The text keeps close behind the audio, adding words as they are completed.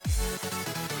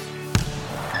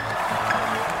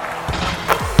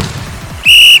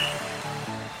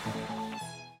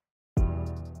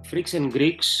Freaks and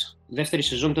Greeks, δεύτερη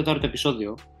σεζόν, τέταρτο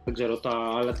επεισόδιο. Δεν ξέρω, τα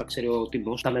άλλα τα ξέρει ο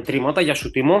Τίμος. Τα μετρήματα, για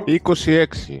σου Τίμο. 26.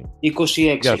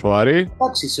 26. Για σοβαρή.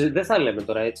 Εντάξει, δεν θα λέμε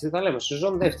τώρα έτσι, δεν θα λέμε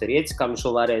σεζόν δεύτερη. Έτσι κάνουν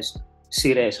σοβαρές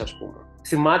σειρές, ας πούμε.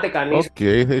 Θυμάται κανείς. Οκ,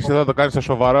 εσύ θα το κάνεις στα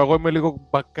σοβαρά. Εγώ είμαι λίγο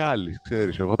μπακάλης,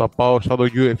 ξέρεις. Εγώ τα πάω σαν το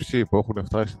UFC που έχουν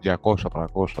φτάσει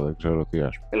 200-300, δεν ξέρω τι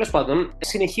ας πούμε. Τέλος πάντων,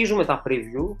 συνεχίζουμε τα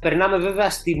preview. Περνάμε βέβαια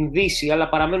στην Δύση, αλλά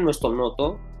παραμένουμε στο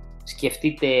Νότο.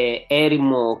 Σκεφτείτε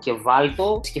έρημο και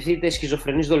βάλτο. Σκεφτείτε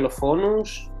σχιζοφρενείς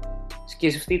δολοφόνους.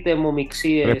 Σκεφτείτε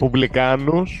αιμομιξίες.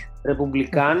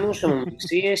 Ρεπουμπλικάνους,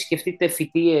 αιμομιξίες. Σκεφτείτε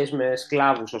φοιτίες με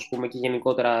σκλάβους, ας πούμε, και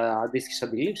γενικότερα αντίστοιχες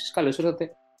αντιλήψεις. Καλώς ήρθατε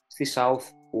στη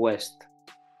Southwest.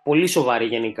 Πολύ σοβαρή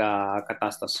γενικά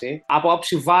κατάσταση. Από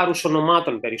άψη βάρους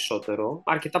ονομάτων περισσότερο.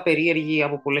 Αρκετά περίεργη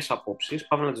από πολλές απόψεις.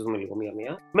 Πάμε να τις δούμε λίγο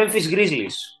μία-μία. Memphis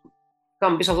Grizzlies.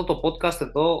 Είχαμε πει σε αυτό το podcast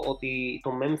εδώ ότι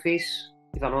το Memphis,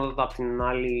 πιθανότατα απ' την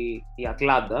άλλη η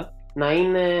Ατλάντα, να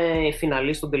είναι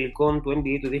φιναλίστ των τελικών του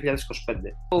NBA του 2025.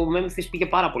 Το Memphis πήγε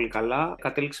πάρα πολύ καλά,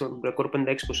 κατέληξε με τον ρεκόρ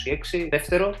 56-26,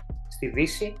 δεύτερο στη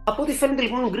Δύση. Από ό,τι φαίνεται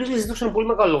λοιπόν οι Grizzlies δώσαν πολύ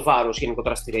μεγάλο βάρος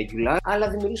γενικότερα στη regular, αλλά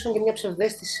δημιουργήσαν και μια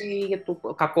ψευδαίσθηση για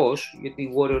το κακός, γιατί οι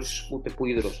Warriors ούτε που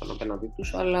ίδρωσαν απέναντί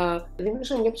τους, αλλά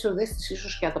δημιουργήσαν μια ψευδαίσθηση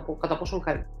ίσως και κατά πόσο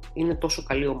είναι τόσο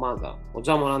καλή ομάδα. Ο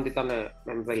Ja Morant ήταν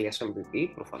με εμβέλειας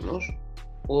MVP προφανώς.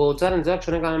 Ο Jaren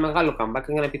Jackson έκανε μεγάλο comeback,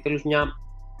 έκανε επιτέλους μια,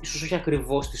 ίσως όχι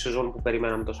ακριβώς τη σεζόν που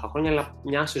περιμέναμε τόσα χρόνια, αλλά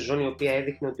μια σεζόν η οποία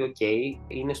έδειχνε ότι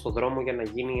είναι στο δρόμο για να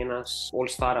γίνει ένας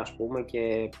All-Star, ας πούμε,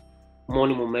 και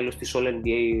μόνιμο μέλος της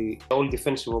All-NBA,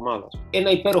 All-Defensive ομάδας.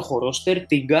 Ένα υπέροχο roster,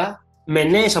 τίγκα, με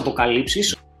νέες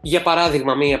αποκαλύψεις. Για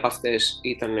παράδειγμα, μία από αυτές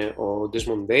ήταν ο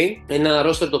Desmond Bane. Ένα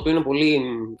roster το οποίο είναι πολύ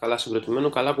καλά συγκροτημένο,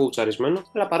 καλά κουτσαρισμένο,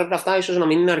 αλλά παρόλα αυτά ίσως να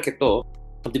μην είναι αρκετό.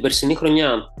 Από την περσινή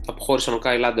χρονιά αποχώρησαν ο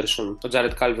Kyle Anderson, ο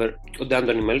Jared Culver και ο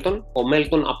DeAnthony Melton. Ο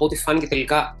Melton, από ό,τι φάνηκε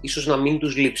τελικά, ίσως να μην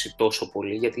τους λείψει τόσο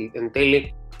πολύ, γιατί εν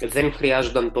τέλει δεν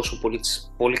χρειάζονταν τόσο πολύ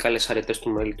τις πολύ καλές αρετές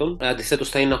του Melton. Αντιθέτως,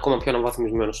 θα είναι ακόμα πιο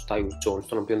αναβαθμισμένος ο Tyus Jones,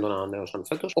 τον οποίο τον ανανέωσαν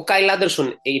φέτος. Ο Kyle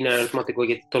Anderson είναι ερωτηματικό,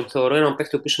 γιατί τον θεωρώ έναν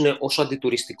παίκτη ο οποίος είναι όσο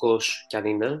αντιτουριστικός κι αν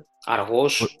είναι.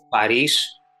 Αργός,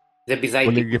 βαρύς. Δεν πηδάει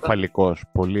πολύ τίποτα.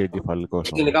 Πολύ εγκεφαλικός.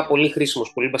 Γενικά πολύ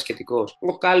χρήσιμος, πολύ μπασκετικός.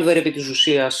 Ο Κάλβερ επί της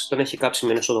ουσίας τον έχει κάψει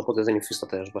με Μινεσότα, οπότε δεν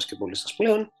υφίσταται ως μπασκετμπολίστας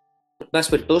πλέον. Εν πάση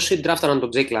περιπτώσει, ντράφταναν τον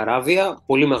Jake LaRavia,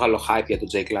 πολύ μεγάλο hype για τον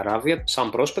Jake LaRavia,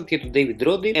 σαν prospect, για τον David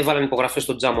Roddy. Έβαλαν υπογραφές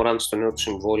στον Ja Morant στο νέο του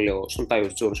συμβόλαιο, στον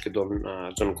Tyus Jones και τον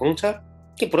John Konchar.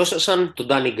 Και πρόσθεσαν τον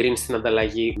Danny Green στην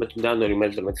ανταλλαγή με τον D'Antoni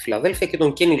Melton με τη Φιλαδέλφια και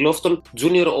τον Kenny Lofton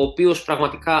Jr., ο οποίος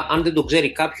πραγματικά, αν δεν το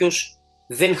ξέρει κάποιος,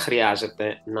 δεν χρειάζεται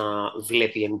να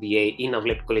βλέπει NBA ή να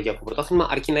βλέπει κολεγιακό πρωτάθλημα,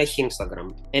 αρκεί να έχει Instagram.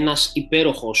 Ένας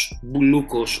υπέροχος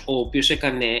μπουλούκος, ο οποίος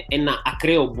έκανε ένα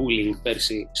ακραίο bullying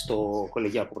πέρσι στο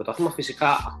κολεγιακό πρωτάθλημα.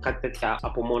 Φυσικά κάτι τέτοια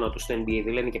από μόνα του στο NBA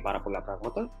δεν λένε και πάρα πολλά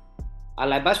πράγματα.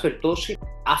 Αλλά, εν πάση περιπτώσει,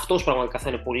 αυτός πραγματικά θα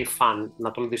είναι πολύ φαν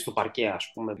να τον δει στο παρκέ,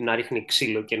 ας πούμε, να ρίχνει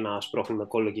ξύλο και να σπρώχνει με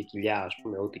κόλλο και κοιλιά, ας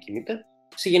πούμε, ό,τι κινείται.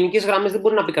 Σε γενικές γραμμές δεν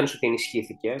μπορεί να πει κανείς ότι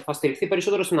ενισχύθηκε. Θα στηριχθεί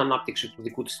περισσότερο στην ανάπτυξη του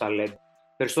δικού της ταλέντου.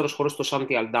 Περισσότερος χώρος στο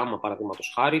Santi Aldama,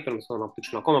 παραδείγματος χάρη, τον θα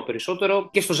αναπτύξουν ακόμα περισσότερο.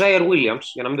 Και στο Zaire Williams,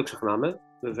 για να μην το ξεχνάμε,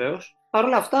 βεβαίως. Παρ'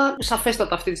 όλα αυτά,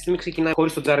 σαφέστατα αυτή τη στιγμή ξεκινάει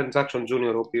χωρίς τον Jaren Jackson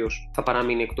Jr., ο οποίος θα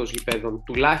παραμείνει εκτός γηπέδων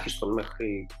τουλάχιστον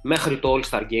μέχρι το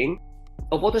All-Star Game.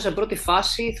 Οπότε σε πρώτη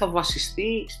φάση θα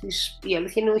βασιστεί στις, η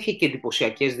αλήθεια είναι, όχι και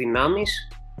εντυπωσιακές δυνάμεις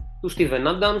του Steven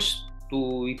Adams,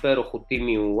 του υπέροχου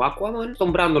τίμιου Aquaman,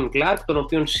 τον Brandon Clark, τον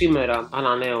οποίον σήμερα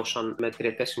ανανέωσαν με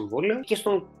τριετές συμβόλαιο, και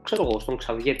στον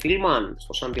Xavier Tillman,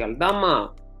 στο Santi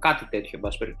Aldama, κάτι τέτοιο, εν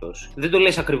πάση περιπτώσει. Δεν το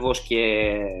λες ακριβώς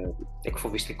και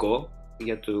εκφοβιστικό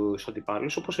για τους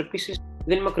αντιπάλους, όπως επίσης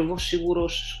δεν είμαι ακριβώς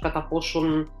σίγουρος κατά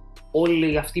πόσον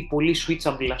όλη αυτή η πολύ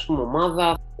switchable, ας πούμε,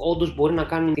 ομάδα όντως μπορεί να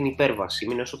κάνει την υπέρβαση.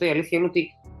 Μινεσότα, η αλήθεια είναι ότι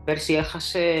πέρσι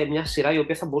έχασε μια σειρά η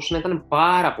οποία θα μπορούσε να ήταν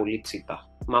πάρα πολύ τσίτα.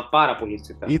 Μα πάρα πολύ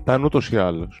τσίτα. Ήταν ούτως ή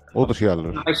άλλως.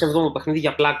 Να πάει σε 7ο παιχνίδι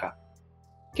για πλάκα.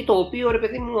 Και το οποίο, ρε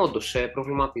παιδί μου, όντως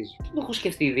προβληματίζει. Δεν έχω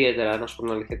σκεφτεί ιδιαίτερα, να σου πω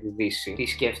την αλήθεια, τη Δύση. Τι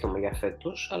σκέφτομαι για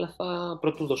φέτος, αλλά θα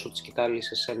πρωτού δώσω τη σκητάλη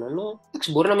σε σένα.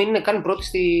 Εντάξει, μπορεί να μην είναι καν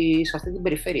πρώτη σε αυτή την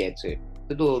περιφέρεια, έτσι.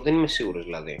 Δεν είμαι σίγουρος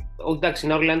δηλαδή. Εντάξει, η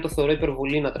Ναουρλάν το θεωρώ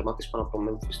υπερβολή να τερματίσει πάνω από το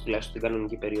Memphis, τουλάχιστον την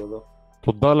κανονική περίοδο.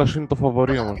 Το Dallas είναι το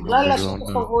φαβορί όμως. Το Dallas είναι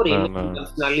το φαβορί. Είναι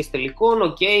φιναλίστ τελικών,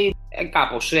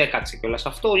 κάπως έκατσε κιόλας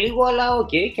αυτό λίγο, αλλά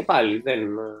και πάλι δεν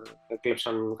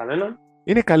έκλεψαν κανέναν.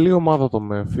 Είναι καλή ομάδα το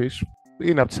Memphis.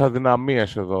 Είναι από τις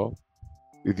αδυναμίες εδώ,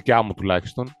 η δικιά μου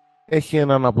τουλάχιστον. Έχει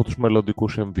έναν από τους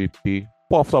μελλοντικούς MVP,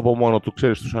 που αυτό από μόνο του,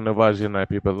 ξέρεις, τους ανεβάζει ένα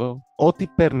επίπεδο. Ό,τι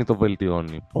παίρνει το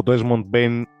βελτιώνει. Ο Desmond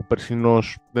Bane, ο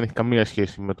περσινός, δεν έχει καμία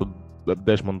σχέση με τον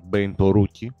Desmond Bane, το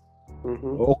rookie.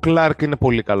 Ο Clark είναι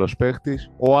πολύ καλός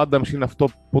παίχτης. Ο Adams είναι αυτό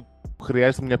που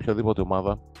χρειάζεται μια οποιαδήποτε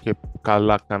ομάδα και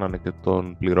καλά κάνανε και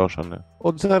τον πληρώσανε.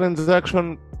 Ο Jaren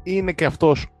Jackson είναι και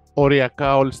αυτός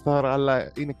οριακά All-Star,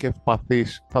 αλλά είναι και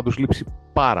ευπαθής. Θα τους λείψει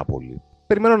πάρα πολύ.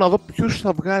 Περιμένω να δω ποιους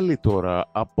θα βγάλει τώρα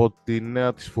από τη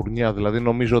νέα της φουρνιά. Δηλαδή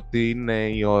νομίζω ότι είναι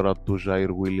η ώρα του Zaire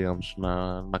Williams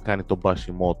να κάνει τον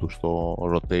πάσιμό του στο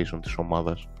rotation της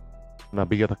ομάδας. Να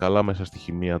μπει για τα καλά μέσα στη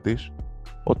χημεία της.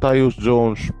 Ο Tyus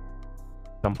Jones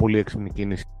ήταν πολύ έξυπνη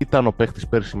κίνηση. Ήταν ο παίχτης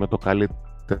πέρσι με το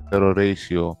καλύτερο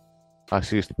ratio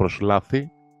assist προς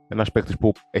λάθη. Ένας παίχτης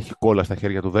που έχει κόλλα στα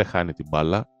χέρια του, δεν χάνει την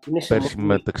μπάλα. Πέρσι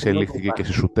μετεξελίχθηκε και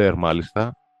σε σουτέρ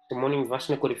μάλιστα. Σε μόνιμη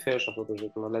βάση είναι κορυφαίος αυτό το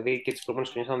ζήτημα. Δηλαδή και τις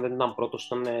προηγούμενες χρονιές, αν δεν ήταν πρώτος,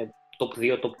 ήταν top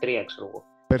 2, top 3, ξέρω εγώ.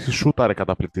 Πέρσι σούταρε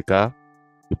καταπληκτικά.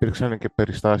 Υπήρξαν και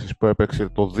περιστάσεις που έπαιξε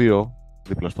το 2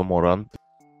 δίπλα στο Morant.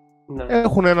 Ναι.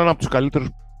 Έχουν έναν από τους καλύτερους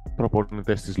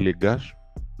προπονητές της Λίγκας.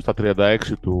 Στα 36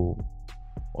 του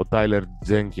ο Tyler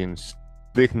Jenkins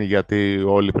δείχνει γιατί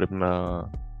όλοι πρέπει να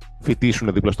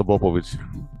φοιτήσουν δίπλα στον Popovich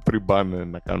πριν πάνε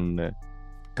να κάνουν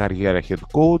καριέρα head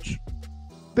coach.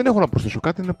 Δεν έχω να προσθέσω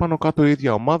κάτι, είναι πάνω κάτω η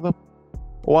ίδια ομάδα.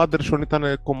 Ο Άντερσον ήταν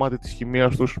κομμάτι της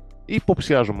χημείας τους.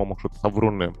 Υποψιάζομαι όμως ότι θα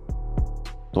βρούνε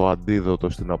το αντίδοτο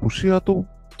στην απουσία του.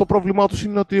 Το πρόβλημά τους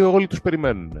είναι ότι όλοι τους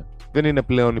περιμένουν. Δεν είναι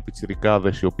πλέον οι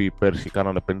πιτσιρικάδες οι οποίοι πέρσι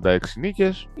κάνανε 56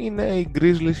 νίκες. Είναι οι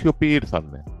Grizzlies οι οποίοι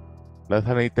ήρθανε. Δηλαδή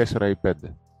θα είναι οι 4 ή 5.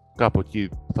 Κάπου εκεί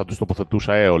θα τους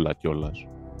τοποθετούσα έολα κιόλας.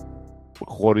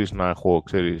 Χωρίς να έχω,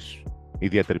 ξέρεις,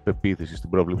 ιδιαίτερη πεποίθηση στην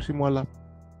πρόβλεψή μου, αλλά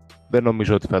δεν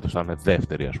νομίζω ότι φέτος θα είναι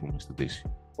δεύτερη, ας πούμε, στην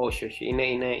Δύση. Όχι.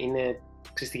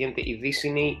 Ξέρεις τι γίνεται, η Δύση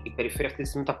είναι η περιφέρεια αυτή τη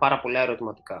στιγμή τα πάρα πολλά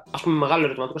ερωτηματικά. Ας πούμε, μεγάλο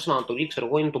ερωτηματικό στην Ανατολή, ξέρω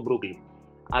εγώ, είναι το Brooklyn.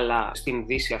 Αλλά στην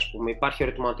Δύση, ας πούμε, υπάρχει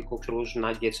ερωτηματικό, ξέρω εγώ, στους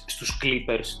Nuggets, στους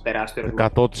Clippers, τεράστιο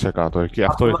ερωτηματικό. 100%. Και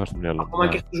αυτό είχα στο μυαλό μου. Ακόμα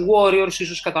και στους Warriors,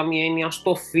 ίσως κατά μία έννοια,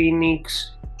 στο Phoenix,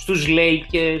 στους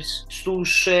Lakers,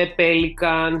 στους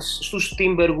Pelicans, στους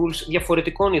Timberwolves,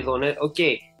 διαφορετικών ειδών.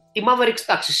 Okay. Οι Mavericks,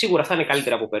 εντάξει, σίγουρα θα είναι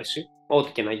καλύτεροι από πέρσι.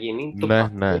 Ό,τι και να γίνει. Ναι.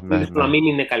 Να μην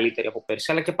είναι καλύτερη από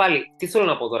πέρσι. Αλλά και πάλι, τι θέλω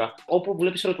να πω τώρα. Όπου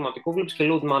βλέπεις ερωτηματικό, βλέπεις και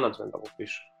load management από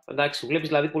πίσω. Εντάξει, βλέπεις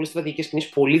δηλαδή πολλές στρατηγικές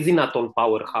κινήσεις πολύ δυνατών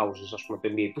powerhouses, ας πούμε, το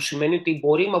NBA. Που σημαίνει ότι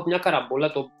μπορεί από μια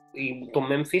καραμπόλα το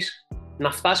Memphis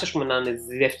να φτάσει, ας πούμε, να είναι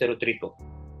δεύτερο-τρίτο.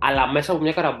 Αλλά μέσα από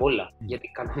μια καραμπόλα. Γιατί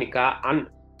κανονικά,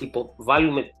 αν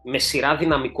υποβάλουμε με σειρά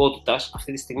δυναμικότητας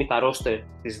αυτή τη στιγμή τα roster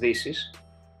της Δύσης,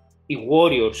 οι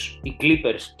Warriors, οι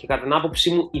Clippers και κατά την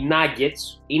άποψή μου οι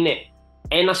Nuggets είναι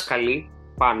ένα σκαλί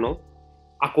πάνω,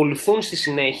 ακολουθούν στη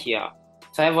συνέχεια,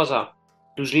 θα έβαζα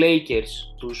τους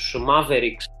Lakers, τους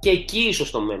Mavericks και εκεί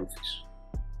ίσως το Memphis.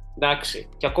 Εντάξει,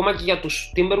 και ακόμα και για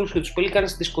τους Timberwolves και τους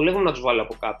Pelicans δυσκολεύομαι να τους βάλω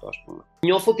από κάτω, ας πούμε.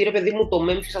 Νιώθω ότι ρε παιδί μου το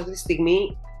Memphis αυτή τη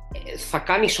στιγμή θα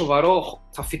κάνει σοβαρό,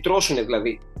 θα φυτρώσουν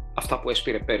δηλαδή αυτά που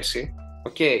έσπηρε πέρσι,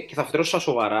 okay, και θα φυτρώσουν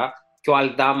σοβαρά. Και ο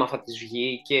Αλντάμα θα της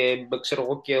βγει και ξέρω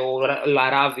εγώ και ο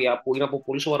Λαράβια που είναι από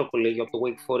πολύ σοβαρό κολέγιο από το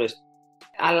Wake Forest.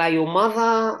 Αλλά η ομάδα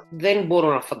δεν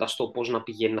μπορώ να φανταστώ πώς να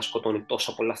πηγαίνει να σκοτώνει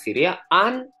τόσα πολλά θηρία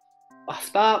αν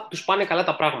αυτά τους πάνε καλά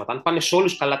τα πράγματα. Αν πάνε σε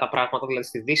όλους καλά τα πράγματα, δηλαδή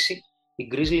στη Δύση, οι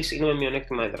Grizzlies είναι με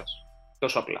μειονέκτημα έδρας.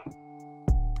 Τόσο απλά.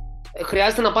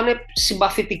 Χρειάζεται να πάνε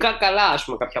συμπαθητικά καλά, ας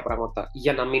πούμε, κάποια πράγματα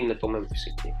για να μην είναι το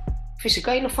Memphis εκεί.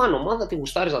 Φυσικά είναι φαν ομάδα, τη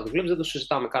γουστάρεις να τη βλέπεις, δεν το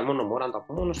συζητάμε καν. Μόνο Morant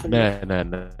από μόνος του. Ναι.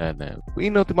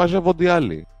 Είναι ότι μαζεύονται οι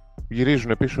άλλοι.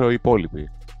 Γυρίζουν πίσω οι υπόλοιποι.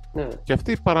 Ναι. Και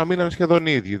αυτοί παραμείναν σχεδόν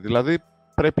οι ίδιοι. Δηλαδή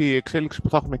πρέπει η εξέλιξη που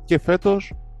θα έχουμε και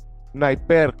φέτος να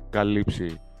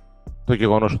υπερκαλύψει το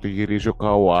γεγονός ότι γυρίζει ο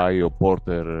Kawhi, ο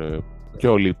Porter και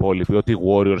όλοι οι υπόλοιποι. Ότι οι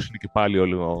Warriors είναι και πάλι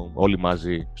όλοι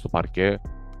μαζί στο παρκέ.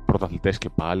 Πρωταθλητές και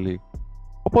πάλι.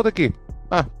 Οπότε εκεί.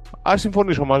 Ας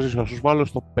συμφωνήσω μαζί σας, τους βάλω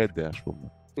στο 5, ας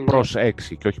πούμε. Ναι. Προς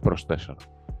 6 και όχι προς 4.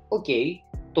 Οκ.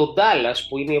 Το Dallas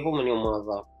που είναι η επόμενη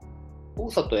ομάδα,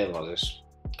 πού θα το έβαζες?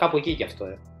 Κάπου εκεί κι αυτό,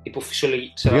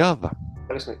 υποφυσιολογική.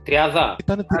 Τριάδα.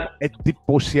 Ήταν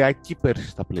εντυπωσιακή πέρσι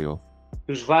στα play-off.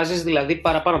 Τους βάζεις δηλαδή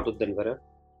παραπάνω από τον Denver,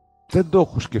 Δεν το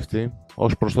έχω σκεφτεί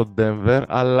ως προς τον Denver,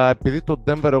 αλλά επειδή τον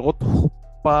Denver εγώ το έχω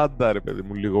πάντα, ρε παιδί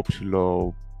μου, λίγο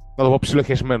ψηλό. Να το πω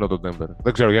ψιλοχεσμένο τον Denver.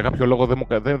 Δεν ξέρω, για κάποιο λόγο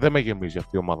δεν με γεμίζει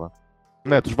αυτή η ομάδα.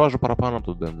 Ναι, τους βάζω παραπάνω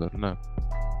από τον Denver, ναι.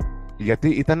 Γιατί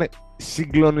ήταν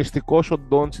συγκλονιστικός ο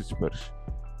Ντόντσιτς πέρσι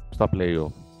στα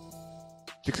play-off.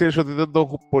 Και ξέρεις ότι δεν το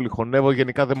πολυχωνεύω,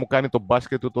 γενικά δεν μου κάνει το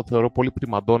μπάσκετ, το θεωρώ πολύ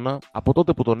πριμαντόνα. Από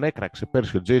τότε που τον έκραξε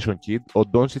πέρσι ο Jason Kidd, ο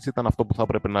Ντόντσιτς ήταν αυτό που θα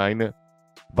έπρεπε να είναι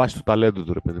βάσει του ταλέντου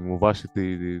του, ρε παιδί μου, βάσει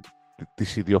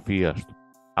της ιδιοφυΐας του.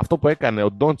 Αυτό που έκανε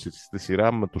ο Ντόντσιτς στη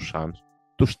σειρά με τους Suns,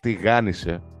 τους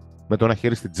τηγάνισε με το ένα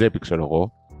χέρι στην τσέπη, ξέρω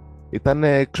εγώ, ήταν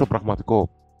εξωπραγματικό.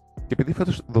 Και επειδή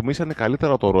φέτος δομήσανε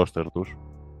καλύτερα το roster τους,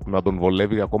 να τον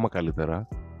βολεύει ακόμα καλύτερα,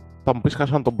 θα μου πεις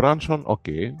χάσαν τον Brunson, οκ.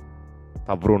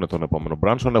 Θα βρούνε τον επόμενο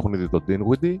Brunson, έχουν ήδη τον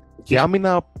Dinwiddie. Και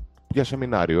άμυνα για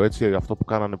σεμινάριο. Έτσι, αυτό που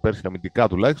κάνανε πέρσι αμυντικά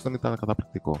τουλάχιστον ήταν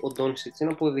καταπληκτικό. Ο Ντόνσιτς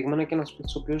είναι αποδεδειγμένο και ένας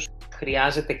παίκτης ο οποίος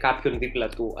χρειάζεται κάποιον δίπλα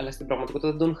του, αλλά στην πραγματικότητα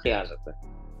δεν τον χρειάζεται.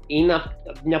 Είναι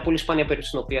μια πολύ σπάνια περίπτωση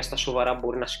στην οποία στα σοβαρά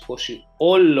μπορεί να σηκώσει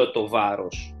όλο το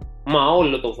βάρος. Μα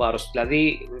όλο το βάρος,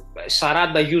 δηλαδή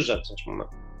 40 usage, ας πούμε.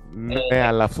 Ναι,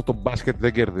 αλλά αυτό το μπάσκετ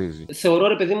δεν κερδίζει. Θεωρώ,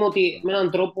 ρε παιδί μου, ότι με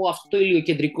έναν τρόπο αυτό το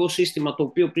ηλιοκεντρικό σύστημα, το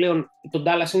οποίο πλέον τον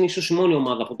Dallas είναι ίσως η μόνη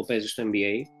ομάδα που το παίζει στο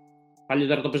NBA.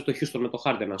 Παλιότερα το παίζει το Houston με το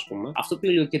Harden, ας πούμε. Αυτό το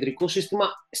ηλιοκεντρικό σύστημα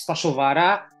στα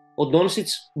σοβαρά ο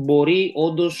Ντόνσιτς μπορεί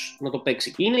όντως να το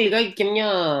παίξει. Είναι λιγάκι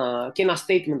και ένα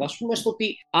statement, ας πούμε, στο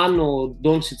ότι αν ο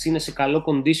Ντόνσιτς είναι σε καλό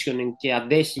conditioning και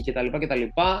αντέχει κτλ.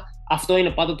 Αυτό είναι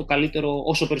πάντα το καλύτερο.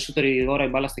 Όσο περισσότερη ώρα η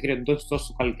μπάλα στα χέρια του Ντόνσιτς, τόσο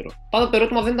το καλύτερο. Πάντα το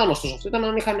ερώτημα δεν ήταν ωστόσο αυτό. Ήταν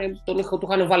αν του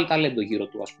είχαν βάλει ταλέντο γύρω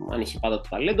του, ας πούμε. Αν είχε πάντα το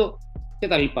ταλέντο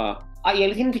κτλ. Η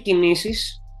αλήθεια είναι ότι οι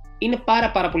κινήσεις είναι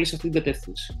πάρα πολύ σε αυτή την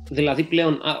κατεύθυνση. Δηλαδή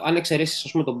πλέον, αν εξαιρέσεις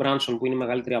ας πούμε τον Μπράνσον που είναι η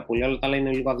μεγαλύτερη από όλα τα άλλα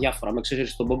είναι λίγο αδιάφορα. Με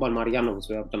εξαιρέσεις τον Μπόμπαν Μαριάνοβιτς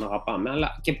που τον αγαπάμε,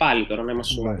 αλλά και πάλι τώρα να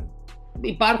είμαστε σοβαροί.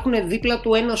 Υπάρχουν δίπλα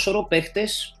του ένα σωρό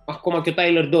παίχτες, ακόμα και ο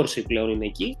Τάιλερ Ντόρσεϊ πλέον είναι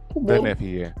εκεί. Δεν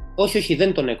έφυγε. Όχι,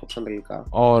 δεν τον έκοψαν τελικά.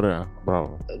 Ωραία,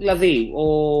 μπράβο. Δηλαδή,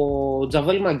 ο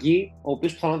Τζαβέλ Μαγκί, ο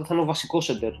οποίος πιθανότατα θα είναι ο βασικός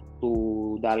σέντερ του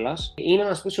Ντάλλας, είναι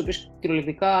ένας παίκτης ο οποίος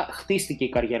κυριολεκτικά χτίστηκε η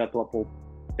καριέρα του από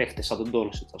παίχτες σαν τον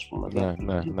Ντόνσιτς, ας πούμε.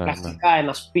 Κλασικά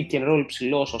ένας pick and roll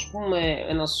ψηλός, ας πούμε,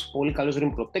 ένας πολύ καλός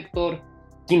rim protector,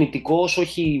 κινητικός,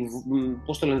 όχι,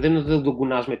 πώς το λένε, δεν τον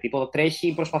κουνάς με τίποτα,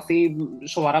 τρέχει, προσπαθεί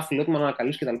σοβαρά φιλότιμα να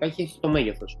ανακαλύψει κτλ. Και έχει το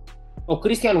μέγεθος. Ο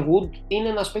Christian Wood είναι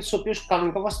ένας παίκτης ο οποίος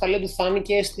κανονικά βάσει ταλέντου θα είναι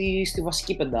και στη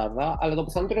βασική πεντάδα, αλλά το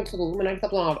πιθανότερο είναι ότι θα το δούμε να έρθει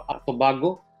από τον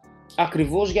πάγκο,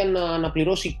 ακριβώς για να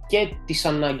αναπληρώσει και τις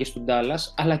ανάγκες του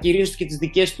Dallas, αλλά κυρίως και τις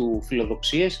δικές του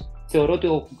φιλοδοξίες. Θεωρώ ότι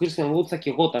ο Christian Wood θα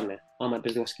καιγότανε άμα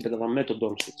έπαιζε τη βασική πεντάδα με τον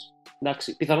Ντόνσιτς.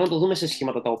 Εντάξει, πιθανόν να το δούμε σε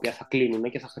σχήματα τα οποία θα κλείνουν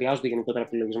και θα χρειάζονται γενικότερα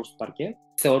επιλογισμό στο παρκέ.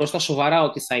 Θεωρώ στα σοβαρά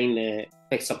ότι θα είναι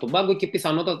παίκτης από τον πάγκο και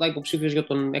πιθανότατα υποψήφιος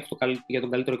για τον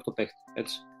καλύτερο έκτο παίκτη.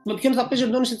 Με ποιον θα παίζει ο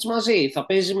Ντόνσιτς μαζί? Θα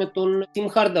παίζει με τον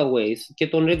Tim Hardaway και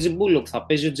τον Reggie Bullock. Θα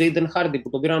παίζει ο Jaden Hardy που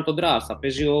τον πήραν από τον draft. Θα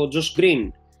παίζει ο Josh Green.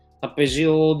 Θα παίζει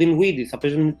ο Dinwiddie. Θα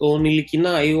παίζει ο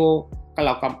Νιλικινά ή ο.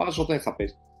 Καλά, ο Καμπάζο δεν θα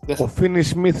παίζει. Ο Φίνι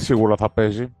Σμιθ σίγουρα θα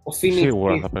παίζει.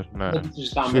 Σίγουρα θα παίζει. Ναι.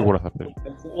 Σίγουρα θα παίζει.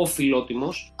 Ο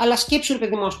φιλότιμος. Αλλά σκέψου, ρε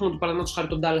παιδί μου, ας πούμε, ότι παραδείγματος χάρη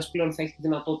τον Dallas πλέον θα έχει τη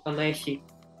δυνατότητα να έχει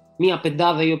μια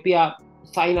πεντάδα η οποία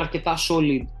θα είναι αρκετά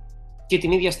solid και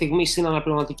την ίδια στιγμή στην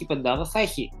αναπληρωματική πεντάδα θα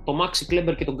έχει τον Maxi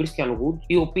Kleber και τον Christian Wood,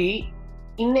 οι οποίοι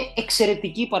είναι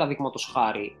εξαιρετικοί παραδείγματος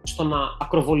χάρη στο να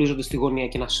ακροβολίζονται στη γωνία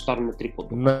και να σουτάρουν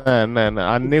τρίποντο. Ναι.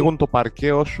 Ανοίγουν το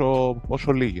παρκέ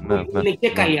όσο λίγοι. Είναι και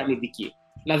καλή αμυντική.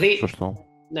 Δηλαδή, σωστό.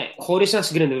 Ναι, χωρίς να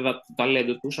συγκρίνεται βέβαια το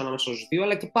ταλέντο τους ανάμεσα στους δύο,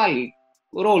 αλλά και πάλι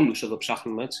ρόλους εδώ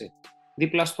ψάχνουμε, έτσι.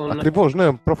 Δίπλα στον. Ακριβώς,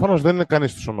 ναι. Προφανώς δεν είναι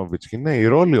κανείς του Σονοβίτσκι. Ναι, οι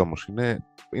ρόλοι όμως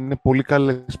είναι πολύ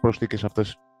καλές προσθήκες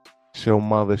αυτές σε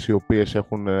ομάδες οι οποίες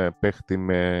έχουν παίχτη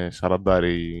με 40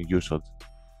 usage.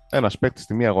 Ένας παίκτης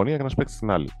στη μία γωνία και ένας παίκτης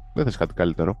στην άλλη. Δεν θες κάτι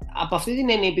καλύτερο. Από αυτή την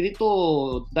έννοια, επειδή το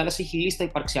Dallas έχει λίστα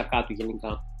υπαρξιακά του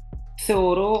γενικά,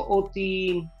 θεωρώ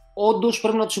ότι όντως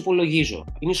πρέπει να τους υπολογίζω.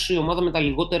 Είναι ίσως η ομάδα με τα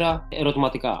λιγότερα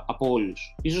ερωτηματικά από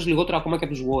όλους. Ίσως λιγότερα ακόμα και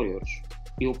από τους Warriors.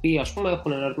 Οι οποίοι, ας πούμε,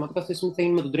 έχουν ερωτηματικά αυτή τη στιγμή θα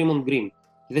είναι με τον Draymond Green.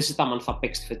 Δεν συζητάμε αν θα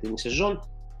παίξει τη φετινή σεζόν,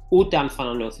 ούτε αν θα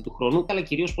ανανεωθεί του χρόνου, αλλά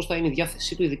κυρίως πώς θα είναι η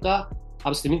διάθεσή του, ειδικά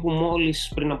από τη στιγμή που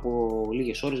μόλις πριν από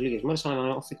λίγες ώρες, λίγες μέρες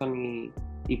ανανεώθηκαν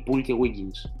οι Poole και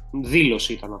Wiggins.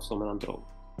 Δήλωση ήταν αυτό με έναν τρόπο.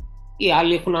 Οι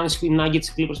άλλοι έχουν ανησυχεί, οι Nuggets,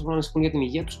 οι Clippers έχουν ανησυχούν για την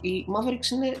υγεία τους. Οι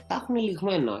Mavericks τα έχουν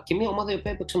λιγμένα. Και μια ομάδα η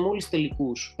οποία έπαιξε μόλις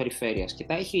τελικούς περιφέρειας και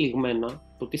τα έχει λιγμένα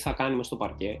το τι θα κάνει μες στο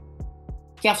παρκέ,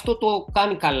 και αυτό το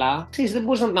κάνει καλά, ξέρεις, δεν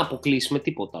μπορείς να την αποκλείσεις με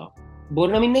τίποτα.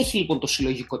 Μπορεί να μην έχει λοιπόν το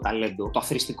συλλογικό ταλέντο, το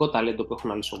αθροιστικό ταλέντο που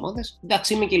έχουν άλλες ομάδες.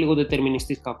 Εντάξει, είμαι και λίγο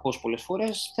δετερμινιστής κακός πολλές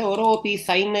φορές. Θεωρώ ότι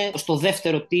θα είναι στο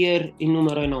δεύτερο tier η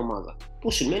νούμερο 1 ομάδα.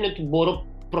 Που σημαίνει ότι μπορώ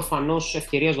προφανώς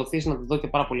ευκαιρία δοθείς να τη δω και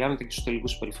πάρα πολύ άνετα και στους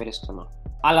τελικούς περιφέρειες ξανά.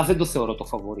 Αλλά δεν το θεωρώ το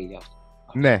φαβορί για αυτό.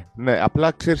 Ναι.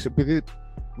 Απλά ξέρεις, επειδή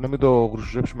να μην το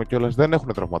γρουσουζέψουμε κιόλας, δεν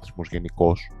έχουν τραυματισμούς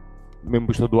γενικώς. Μην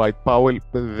πεις στον Dwight Powell,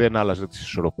 δεν άλλαζε τις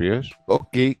ισορροπίες.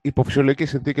 Υπό φυσιολογικές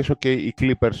συνθήκες, οι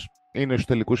Clippers είναι στους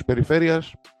τελικούς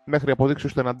περιφέρειας, μέχρι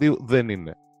αποδείξεις του εναντίου δεν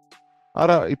είναι.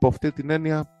 Άρα, υπό αυτή την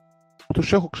έννοια,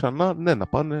 τους έχω ξανά να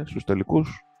πάνε στους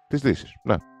τελικούς της Δύσης.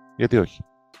 Ναι, γιατί όχι.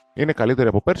 Είναι καλύτεροι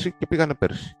από πέρσι και πήγανε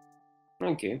πέρσι.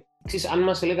 Ξέρεις, αν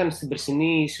μας έλεγαν στην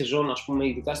περσινή σεζόν, ας πούμε,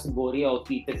 ειδικά στην πορεία,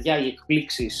 ότι οι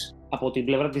εκπλήξεις από την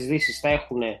πλευρά της Δύσης θα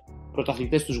έχουν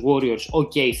πρωταθλητές τους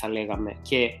Warriors, θα λέγαμε,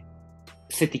 και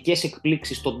θετικές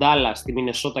εκπλήξεις στον Dallas, τη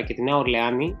Μινεσότα και τη Νέα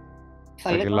Ορλεάνη,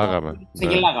 θα γελάγαμε. Θα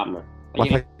γελάγαμε.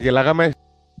 Θα γελάγαμε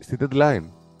στη deadline.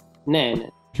 Ναι.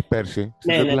 Και πέρσι,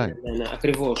 στην Ναι, deadline. ναι,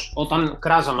 ακριβώς. Όταν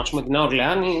κράζαμε, ας πούμε, την Νέα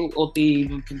Ορλεάνη, ότι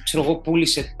ξέρω εγώ,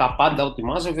 πούλησε τα πάντα, ό,τι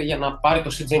μάζευε για να πάρει το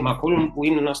CJ McCollum, που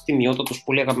είναι ένας τιμιότατος,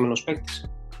 πολύ αγαπημένος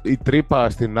παίκτης. Η τρύπα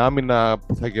στην άμυνα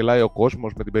που θα γελάει ο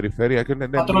κόσμος με την περιφέρεια. Και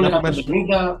Πατρών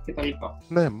 150 κτλ.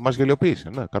 Ναι, μας γελιοποίησε,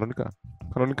 ναι,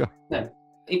 κανονικά. Ναι.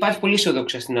 Υπάρχει πολύ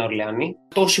αισιοδοξία στην Νέα Ορλεάνη.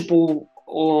 Τόση που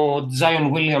ο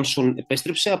Zion Williamson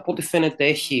επέστρεψε, από ό,τι φαίνεται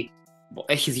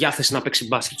έχει διάθεση να παίξει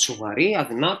μπάσκετ σοβαρή,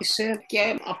 αδυνάτησε και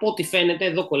από ό,τι φαίνεται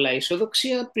εδώ κολλάει η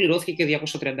αισιοδοξία. Πληρώθηκε και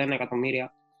 231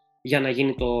 εκατομμύρια για να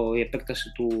γίνει η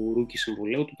επέκταση του rookie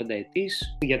συμβολέου του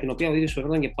πενταετής, για την οποία ο ίδιος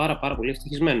φαινόταν και πάρα πολύ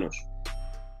ευτυχισμένος.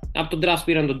 Από τον draft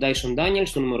πήραν τον Dyson Daniels,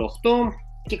 το νούμερο 8,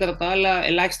 και κατά τα άλλα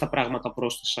ελάχιστα πράγματα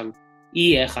πρόσθεσαν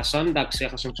ή έχασαν. Εντάξει,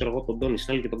 έχασαν τον Τόνι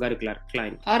Σνέλ και τον Γκάρι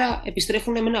Κλάιν. Άρα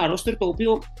επιστρέφουν με ένα ρόστερ το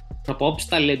οποίο από άποψη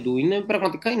ταλέντου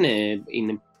πραγματικά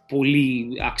είναι πολύ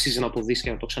αξίζει να το δεις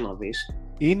και να το ξαναδείς.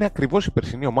 Είναι ακριβώς η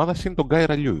περσινή ομάδα συν τον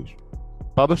Γκάιρα Λιούις.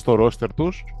 Πάντως το ρόστερ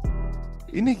τους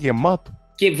είναι γεμάτο.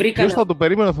 Ποιος θα το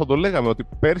περίμενε, θα το λέγαμε ότι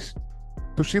πέρσι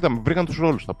τους είδαμε, βρήκαν τους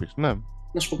ρόλους, θα πεις. Ναι.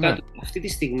 Να σου πω κάτι. Αυτή τη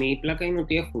στιγμή η πλάκα είναι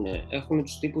ότι έχουν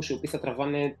τους τύπους οι οποίοι θα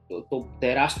τραβάνε το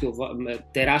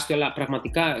τεράστιο, αλλά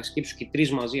πραγματικά σκέψου και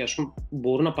τρεις μαζί, ας πούμε,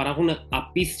 μπορούν να παράγουν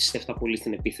απίστευτα πολύ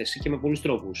στην επίθεση και με πολλούς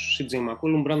τρόπους. CJ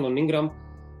McCollum, Brandon Ingram,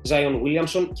 Zion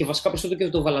Williamson και βασικά περισσότερο και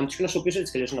τον Valanciunas, ο οποίος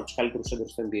έτσι τελείωσε από τους καλύτερους centers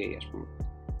στο NBA, ας πούμε.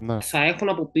 Ναι. Θα έχουν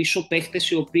από πίσω παίχτες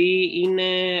οι οποίοι είναι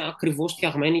ακριβώς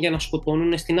φτιαγμένοι για να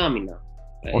σκοτώνουν στην άμυνα.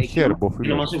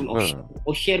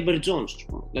 Ο Herbert Jones, ας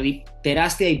πούμε. Δηλαδή,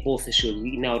 τεράστια υπόθεση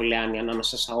η Νέα Ορλεάνη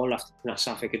ανάμεσα σε όλα αυτή την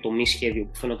ασάφεια και το μη σχέδιο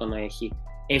που φαίνονταν να έχει,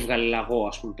 έβγαλε λαγό,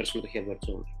 ας πούμε, πέρσι με το Herbert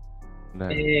Jones. Ναι.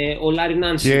 Ο Larry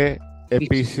Nance. Και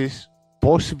επίσης,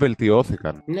 πόσοι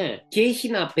βελτιώθηκαν. Ναι, και έχει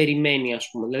να περιμένει, ας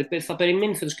πούμε. Δηλαδή, θα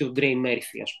περιμένει φέτος και τον Gray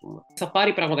Murphy, ας πούμε. Θα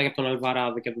πάρει πράγματα για τον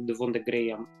Alvarado και από τον Devonte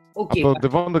Graham. Από τον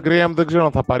Devonte Graham δεν ξέρω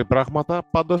αν θα πάρει πράγματα.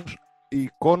 Πάντως, η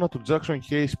εικόνα του Jackson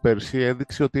Hayes πέρσι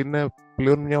έδειξε ότι είναι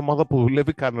πλέον μια ομάδα που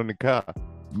δουλεύει κανονικά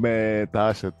με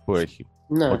τα asset που έχει.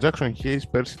 Ναι. Ο Jackson Hayes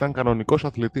πέρσι ήταν κανονικός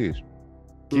αθλητής.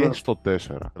 Και στο 4.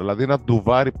 Δηλαδή ένα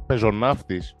ντουβάρι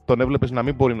πεζοναύτης, τον έβλεπες να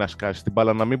μην μπορεί να σκάσει την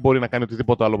μπάλα, να μην μπορεί να κάνει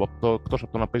οτιδήποτε άλλο εκτός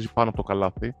από το να παίζει πάνω από το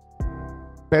καλάθι.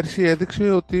 Πέρσι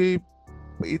έδειξε ότι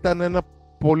ήταν ένα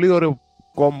πολύ ωραίο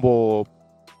κόμπο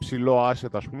ψηλό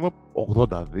asset, ας πούμε,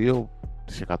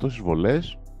 82% στις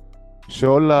βολές. Σε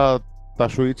όλα τα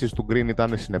switches του Green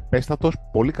ήταν συνεπέστατος,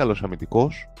 πολύ καλός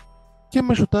αμυντικός και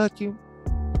με σουτάκι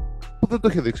που δεν το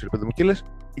είχε δείξει, ρε παιδί μου. Και λες,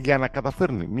 για να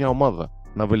καταφέρνει μια ομάδα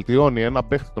να βελτιώνει ένα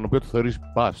παίχτη τον οποίο του θεωρείς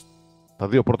bust τα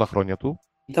 2 πρώτα χρόνια του,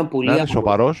 ήταν πολύ να είναι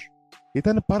σοβαρός,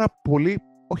 ήταν πάρα πολύ,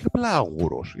 όχι απλά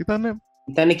αγούρος,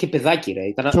 ήταν και παιδάκι,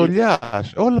 ρε.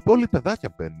 Τσολιάς, όλοι οι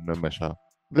παιδάκια μπαίνουν μέσα.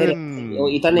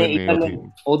 Ήταν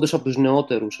όντως από τους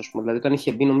νεότερους, ας πούμε. Δηλαδή, όταν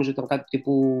είχε μπει, νομίζω ήταν κάτι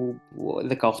τύπου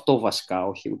 18 βασικά,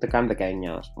 όχι ούτε καν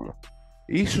 19, ας πούμε.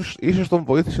 Ίσως τον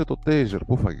βοήθησε το Taser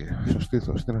που φάγε στο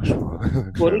στήθος, τι να σου πω.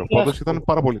 Δεν ξέρω. Πάντως ήταν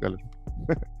πάρα πολύ καλός.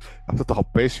 Αυτό το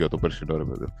απέσιο το περσινό, ρε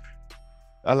παιδί.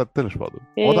 Αλλά τέλος πάντων.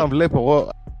 Όταν βλέπω εγώ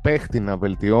παίχτη να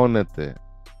βελτιώνεται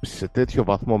σε τέτοιο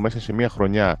βαθμό μέσα σε μια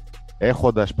χρονιά,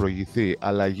 έχοντας προηγηθεί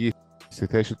αλλαγή στη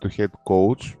θέση του head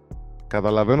coach,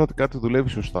 καταλαβαίνω ότι κάτι δουλεύει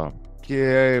σωστά.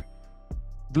 Και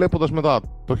βλέποντας μετά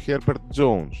τον Herbert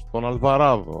Jones, τον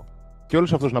Alvarado και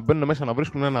όλους αυτούς να μπαίνουν μέσα, να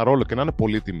βρίσκουν ένα ρόλο και να είναι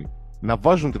πολύτιμοι, να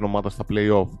βάζουν την ομάδα στα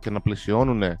play-off και να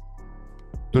πλαισιώνουν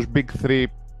τους Big 3,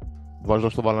 βάζω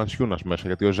στο Valanciunas μέσα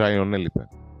γιατί ο Zion έλειπε.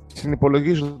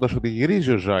 Συνυπολογίζοντας ότι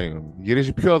γυρίζει ο Zion,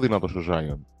 γυρίζει πιο αδύνατος ο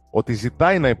Zion, ότι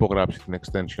ζητάει να υπογράψει την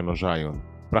extension ο Zion,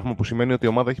 πράγμα που σημαίνει ότι η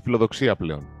ομάδα έχει φιλοδοξία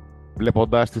πλέον.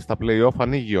 Βλέποντάς τη στα play-off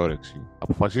ανοίγει η όρεξη.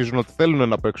 Αποφασίζουν ότι θέλουν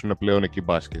να παίξουν πλέον εκεί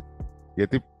μπάσκετ.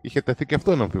 Γιατί είχε τεθεί και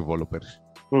αυτό ένα αμφιβόλο πέρσι.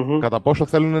 Κατά πόσο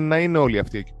θέλουν να είναι όλοι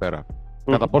αυτοί εκεί πέρα.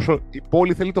 Κατά πόσο η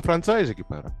πόλη θέλει το franchise εκεί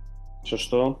πέρα.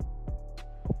 Σωστό.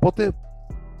 Οπότε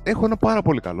έχω ένα πάρα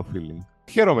πολύ καλό feeling.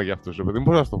 Χαίρομαι για αυτούς, παιδί μου,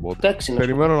 πώς να το πω.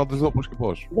 Περιμένω να τους δω πώς και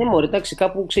πώς. Δεν μωρέ, εντάξει,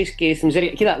 κάπου ξέρεις και στη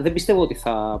μιζέρια. Κοίτα, δεν πιστεύω ότι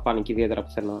θα πάνε και ιδιαίτερα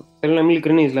πουθενά. Θέλω να είμαι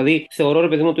ειλικρινής. Δηλαδή, θεωρώ, ρε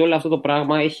παιδί μου, ότι όλο αυτό το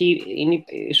πράγμα είναι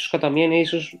ίσως κατά μία είναι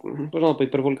ίσως, πώς να το πω,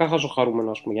 υπερβολικά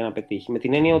χαζοχαρούμενο, ας πούμε, για να πετύχει. Με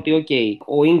την έννοια ότι,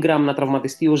 ο Ingram να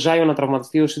τραυματιστεί, ο Zion να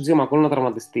τραυματιστεί, ο CJ McCollum να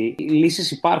τραυματιστεί. Οι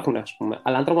λύσεις υπάρχουν, ας πούμε.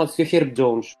 Αλλά αν τραυματιστεί ο Herb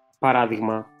Jones,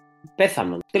 παράδειγμα,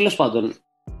 πέθανον. Τέλος πάντων.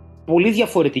 Πολύ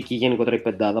διαφορετική γενικότερα η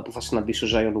πεντάδα που θα συναντήσει ο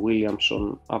Zion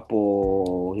Williamson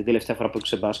από την τελευταία φορά που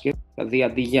έπαιξε μπάσκετ. Δηλαδή,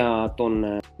 αντί για τον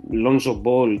Lonzo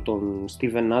Ball, τον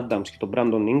Steven Adams και τον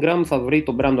Brandon Ingram, θα βρει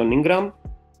τον Brandon Ingram,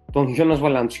 τον Jonas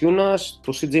Valanciunas,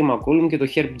 τον CJ McCollum και τον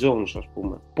Herb Jones, ας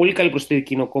πούμε. Πολύ καλή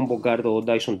προσθήκη είναι ο combo guard ο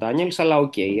Dyson Daniels, αλλά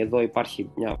εδώ υπάρχει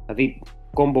μια. Δηλαδή,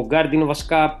 combo guard είναι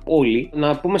βασικά όλοι.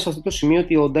 Να πούμε σε αυτό το σημείο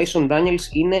ότι ο Dyson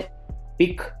Daniels είναι